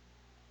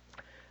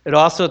 It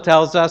also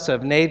tells us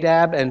of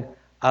Nadab and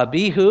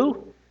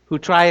Abihu, who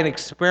try and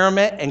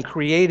experiment in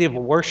creative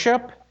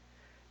worship.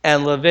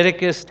 And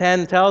Leviticus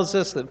 10 tells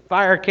us that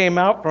fire came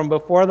out from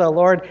before the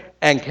Lord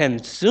and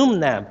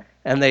consumed them,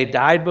 and they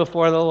died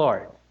before the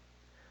Lord.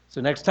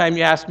 So next time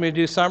you ask me to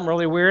do something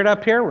really weird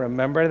up here,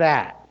 remember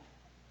that.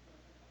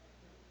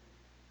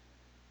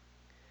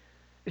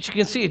 As you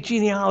can see, a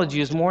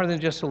genealogy is more than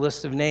just a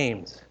list of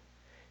names.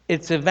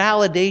 It's a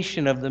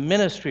validation of the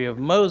ministry of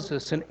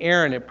Moses and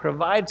Aaron. It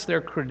provides their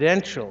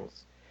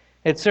credentials.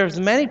 It serves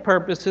many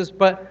purposes,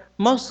 but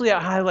mostly it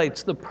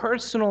highlights the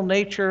personal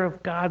nature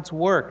of God's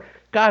work.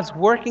 God's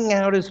working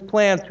out his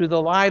plan through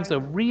the lives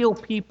of real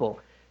people,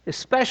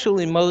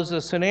 especially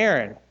Moses and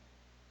Aaron.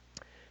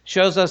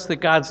 Shows us that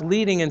God's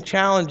leading and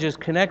challenges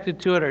connected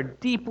to it are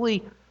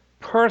deeply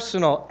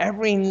personal.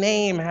 Every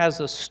name has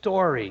a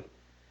story.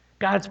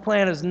 God's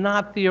plan is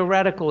not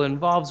theoretical. It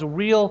involves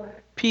real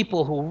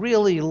people who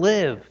really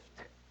lived.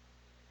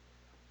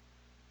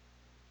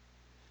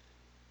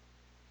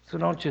 So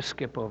don't just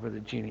skip over the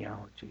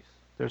genealogies.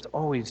 There's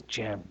always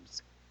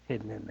gems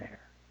hidden in there.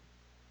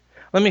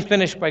 Let me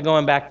finish by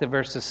going back to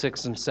verses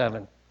 6 and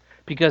 7,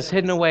 because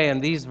hidden away in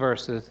these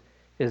verses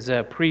is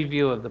a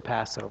preview of the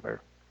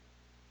Passover.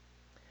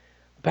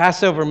 The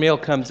Passover meal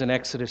comes in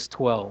Exodus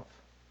 12.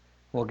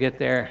 We'll get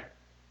there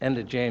end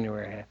of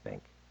January, I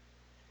think.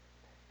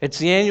 It's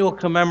the annual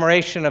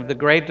commemoration of the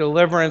great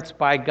deliverance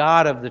by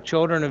God of the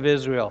children of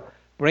Israel,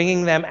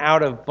 bringing them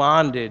out of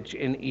bondage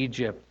in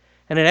Egypt.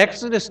 And in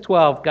Exodus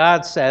 12,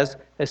 God says,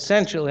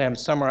 essentially, I'm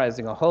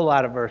summarizing a whole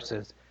lot of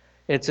verses.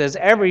 It says,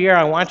 every year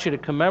I want you to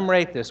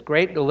commemorate this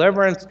great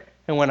deliverance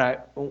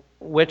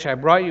which I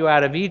brought you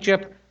out of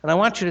Egypt, and I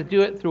want you to do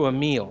it through a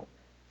meal.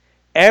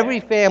 Every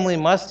family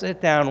must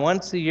sit down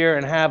once a year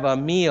and have a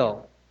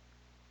meal.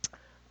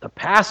 The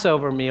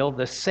Passover meal,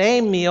 the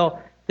same meal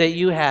that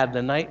you had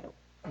the night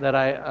that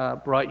I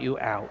brought you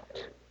out.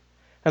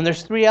 And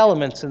there's three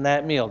elements in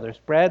that meal. There's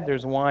bread,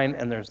 there's wine,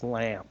 and there's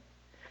lamb.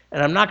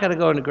 And I'm not going to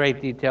go into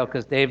great detail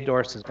because Dave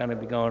Dorse is going to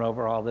be going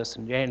over all this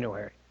in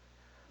January.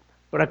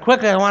 But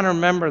I want to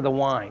remember the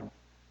wine.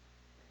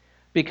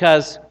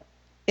 Because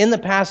in the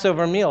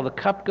Passover meal, the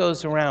cup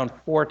goes around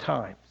 4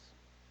 times.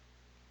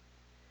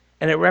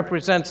 And it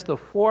represents the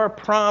 4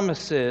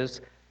 promises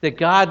that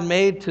God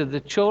made to the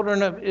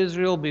children of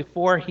Israel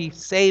before he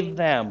saved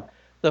them.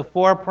 The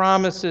 4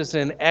 promises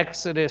in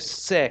Exodus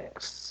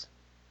 6.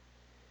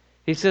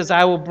 He says,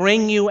 I will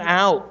bring you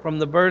out from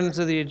the burdens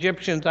of the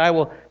Egyptians. I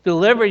will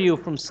deliver you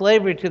from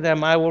slavery to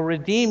them. I will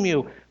redeem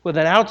you with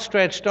an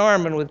outstretched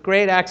arm and with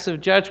great acts of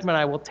judgment.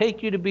 I will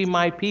take you to be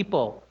my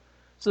people.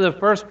 So the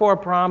first 4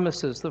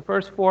 promises, the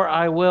first 4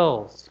 I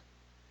wills.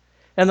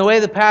 And the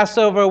way the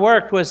Passover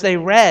worked was they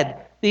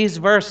read these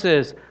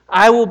verses.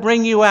 I will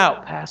bring you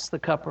out, pass the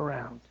cup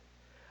around.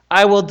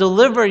 I will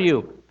deliver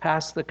you,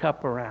 pass the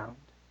cup around.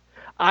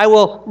 I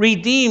will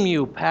redeem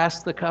you,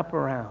 pass the cup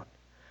around.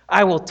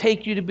 I will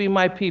take you to be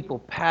my people,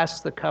 pass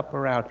the cup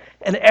around.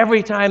 And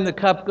every time the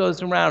cup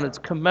goes around, it's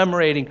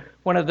commemorating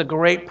one of the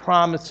great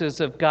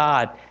promises of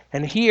God.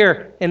 And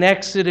here in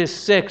Exodus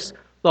 6,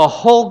 the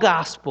whole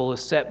gospel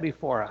is set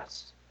before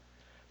us.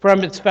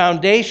 From its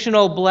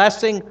foundational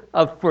blessing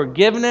of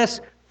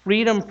forgiveness,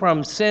 freedom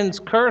from sin's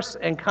curse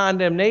and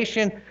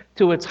condemnation,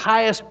 to its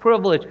highest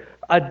privilege,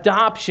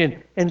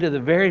 adoption into the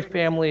very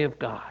family of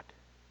God.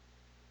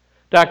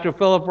 Dr.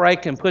 Philip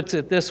Ryken puts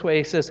it this way.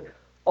 He says,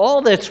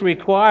 all that's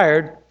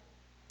required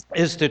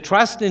is to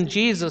trust in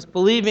Jesus,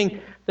 believing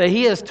that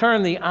he has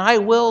turned the I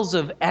wills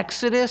of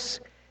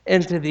Exodus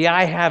into the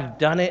I have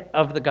done it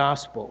of the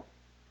gospel.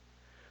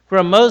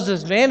 From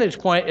Moses' vantage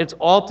point, it's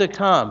all to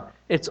come.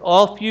 It's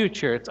all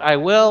future. It's I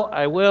will,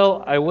 I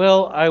will, I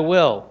will, I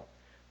will.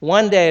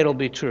 One day it'll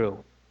be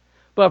true.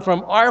 But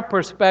from our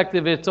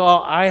perspective, it's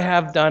all I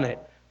have done it.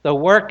 The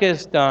work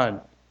is done.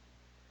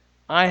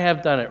 I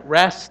have done it.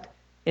 Rest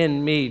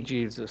in me,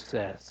 Jesus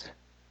says.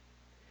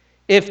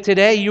 If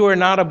today you are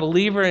not a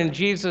believer in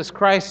Jesus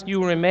Christ,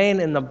 you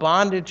remain in the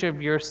bondage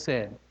of your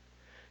sin.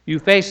 You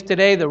face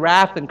today the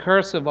wrath and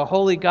curse of a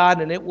holy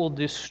God, and it will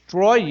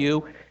destroy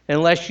you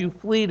unless you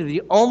flee to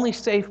the only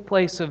safe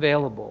place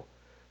available,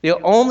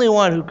 the only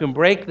one who can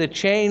break the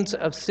chains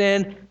of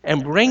sin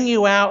and bring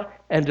you out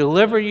and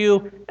deliver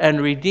you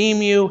and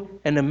redeem you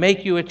and to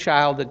make you a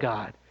child of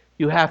God.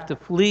 You have to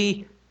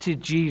flee to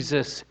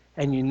Jesus,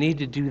 and you need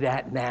to do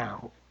that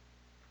now.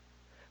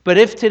 But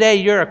if today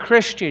you're a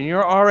Christian,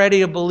 you're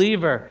already a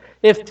believer,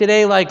 if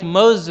today, like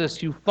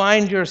Moses, you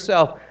find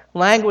yourself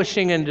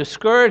languishing in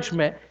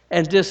discouragement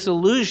and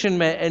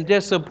disillusionment and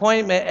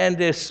disappointment and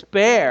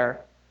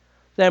despair,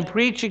 then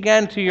preach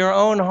again to your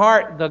own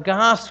heart the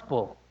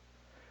gospel.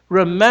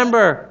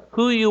 Remember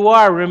who you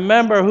are.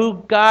 Remember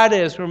who God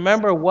is.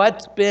 Remember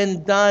what's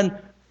been done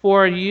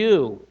for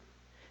you.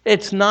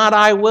 It's not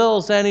I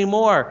wills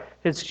anymore.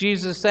 It's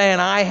Jesus saying,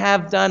 I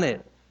have done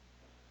it.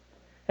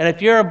 And if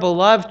you're a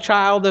beloved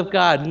child of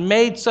God,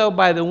 made so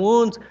by the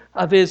wounds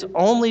of his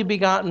only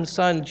begotten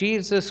Son,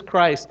 Jesus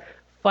Christ,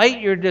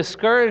 fight your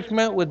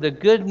discouragement with the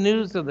good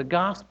news of the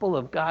gospel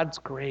of God's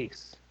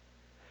grace.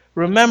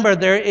 Remember,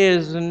 there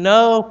is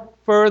no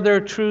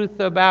further truth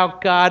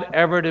about God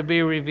ever to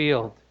be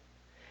revealed.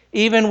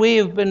 Even we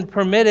have been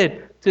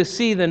permitted to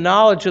see the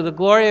knowledge of the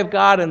glory of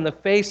God in the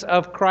face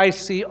of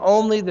Christ, see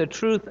only the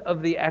truth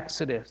of the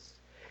Exodus.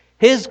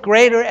 His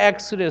greater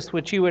Exodus,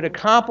 which he would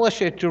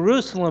accomplish at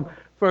Jerusalem,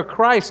 for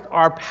Christ,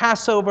 our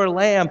Passover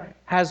lamb,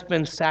 has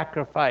been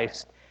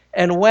sacrificed.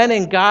 And when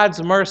in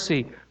God's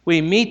mercy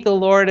we meet the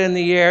Lord in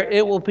the air,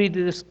 it will be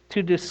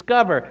to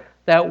discover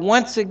that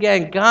once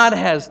again God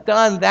has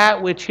done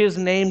that which his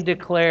name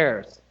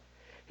declares.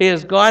 He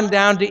has gone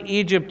down to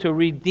Egypt to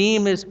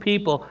redeem his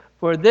people,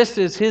 for this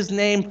is his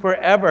name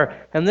forever,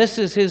 and this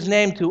is his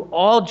name to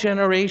all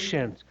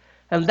generations.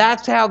 And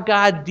that's how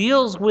God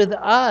deals with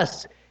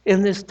us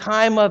in this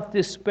time of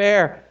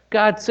despair.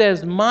 God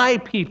says, my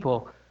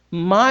people,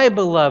 my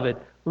beloved,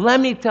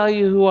 let me tell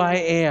you who I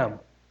am.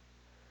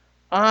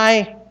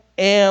 I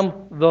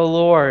am the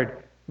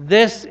Lord.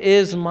 This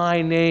is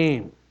my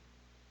name.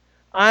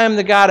 I am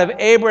the God of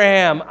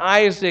Abraham,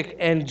 Isaac,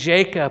 and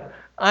Jacob.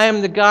 I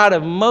am the God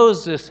of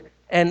Moses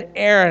and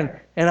Aaron,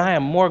 and I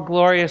am more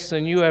glorious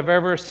than you have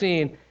ever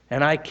seen,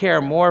 and I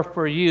care more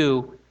for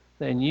you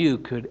than you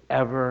could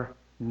ever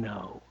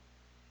know.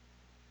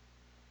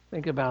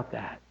 Think about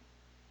that.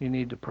 You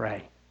need to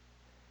pray.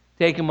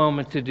 Take a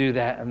moment to do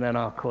that, and then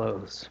I'll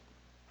close.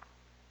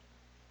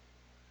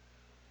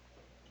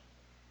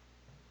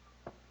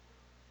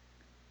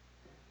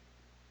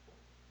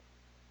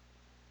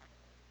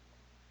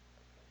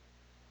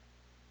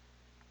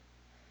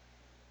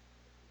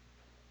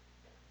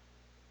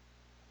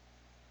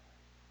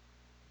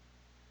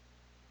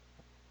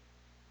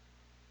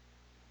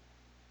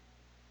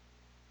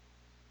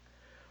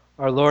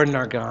 Our Lord and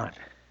our God,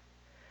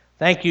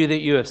 thank you that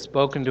you have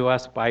spoken to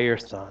us by your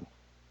Son.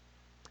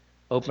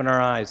 Open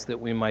our eyes that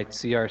we might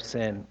see our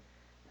sin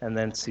and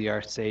then see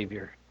our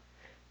Savior.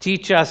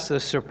 Teach us the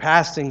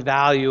surpassing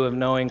value of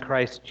knowing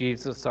Christ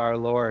Jesus our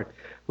Lord.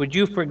 Would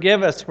you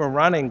forgive us for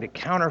running to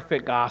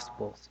counterfeit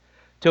gospels,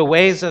 to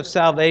ways of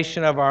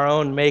salvation of our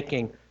own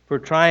making, for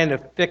trying to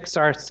fix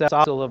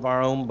ourselves of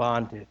our own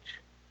bondage.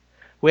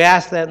 We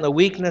ask that in the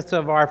weakness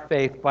of our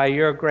faith, by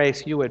your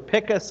grace, you would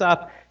pick us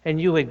up and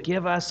you would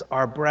give us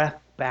our breath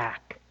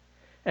back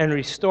and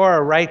restore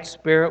a right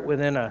spirit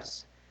within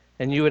us.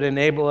 And you would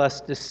enable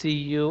us to see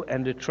you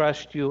and to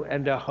trust you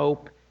and to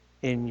hope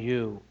in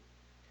you.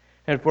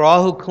 And for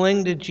all who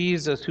cling to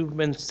Jesus, who've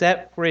been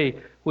set free,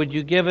 would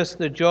you give us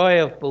the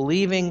joy of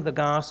believing the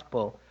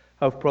gospel,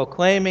 of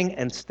proclaiming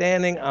and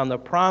standing on the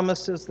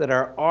promises that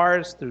are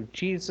ours through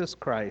Jesus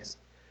Christ,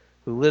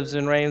 who lives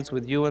and reigns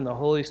with you in the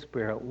Holy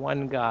Spirit,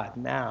 one God,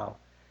 now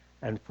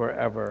and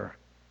forever.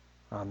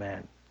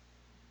 Amen.